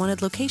from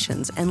unwanted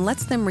locations and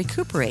lets them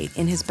recuperate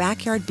in his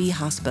backyard bee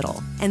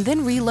hospital, and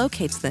then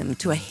relocates them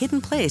to a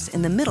hidden place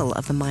in the middle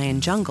of the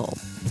Mayan jungle.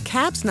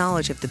 Cab's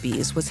knowledge of the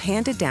bees was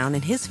handed down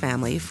in his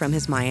family from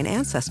his Mayan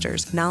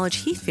ancestors, knowledge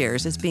he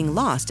fears is being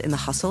lost in the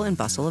hustle and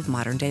bustle of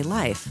modern-day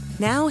life.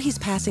 Now he's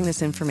passing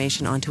this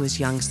information on to his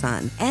young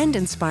son and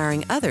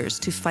inspiring others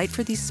to fight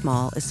for these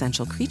small,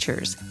 essential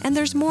creatures. And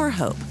there's more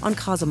hope. On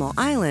Cozumel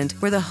Island,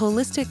 where the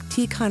holistic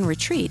Ticon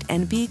Retreat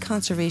and Bee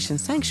Conservation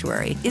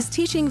Sanctuary is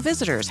teaching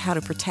visitors how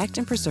to protect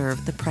and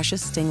preserve the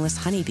precious stingless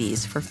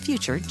honeybees for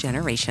future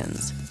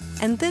generations.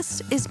 And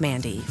this is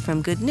Mandy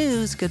from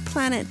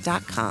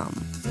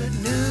GoodNewsGoodPlanet.com.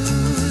 Good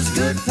news,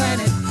 good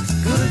planet,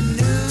 good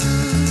news.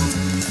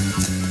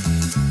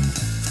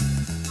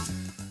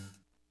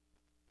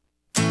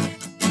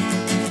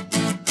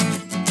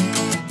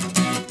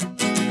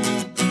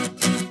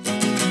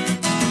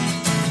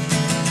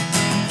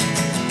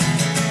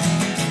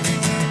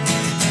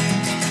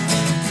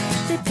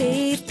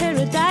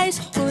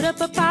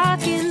 up a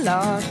parking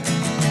lot.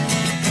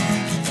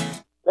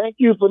 Thank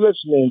you for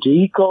listening to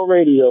Eco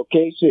Radio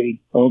KC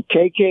on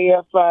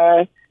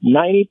KKFI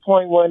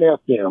 90.1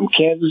 FM,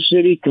 Kansas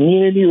City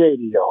Community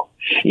Radio.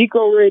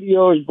 Eco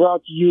Radio is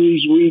brought to you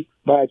each week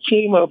by a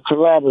team of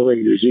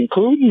collaborators,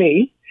 including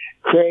me,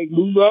 Craig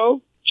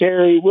Lugo,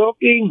 Terry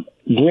Wilkie,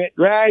 Brent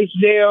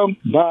Rysdale,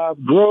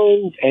 Bob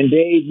Grove, and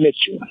Dave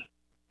Mitchell.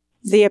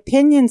 The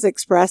opinions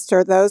expressed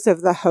are those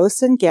of the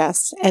hosts and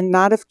guests and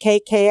not of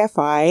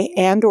KKFI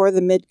and or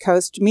the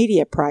Mid-Coast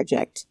Media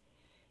Project.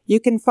 You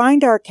can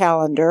find our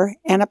calendar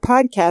and a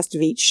podcast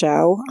of each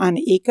show on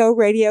Eco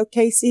Radio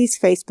KC's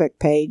Facebook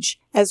page,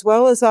 as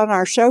well as on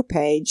our show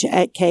page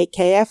at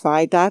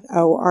kkfi.org.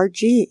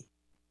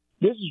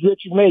 This is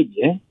Richard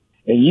Mabian,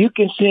 and you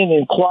can send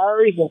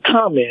inquiries and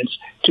comments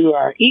to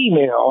our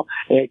email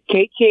at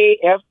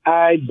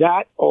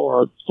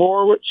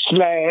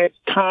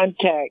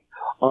kkfi.org/contact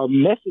or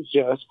message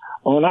us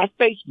on our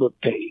Facebook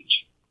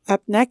page.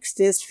 Up next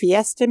is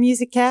Fiesta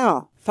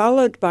Musical,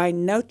 followed by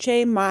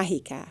Noche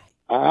Mágica.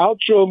 Our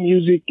outro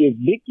music is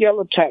Big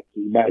Yellow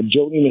Taxi by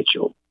Joni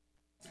Mitchell.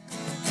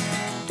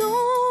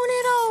 Don't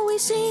it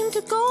always seem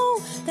to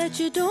go that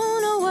you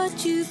don't know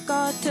what you've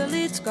got till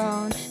it's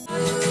gone?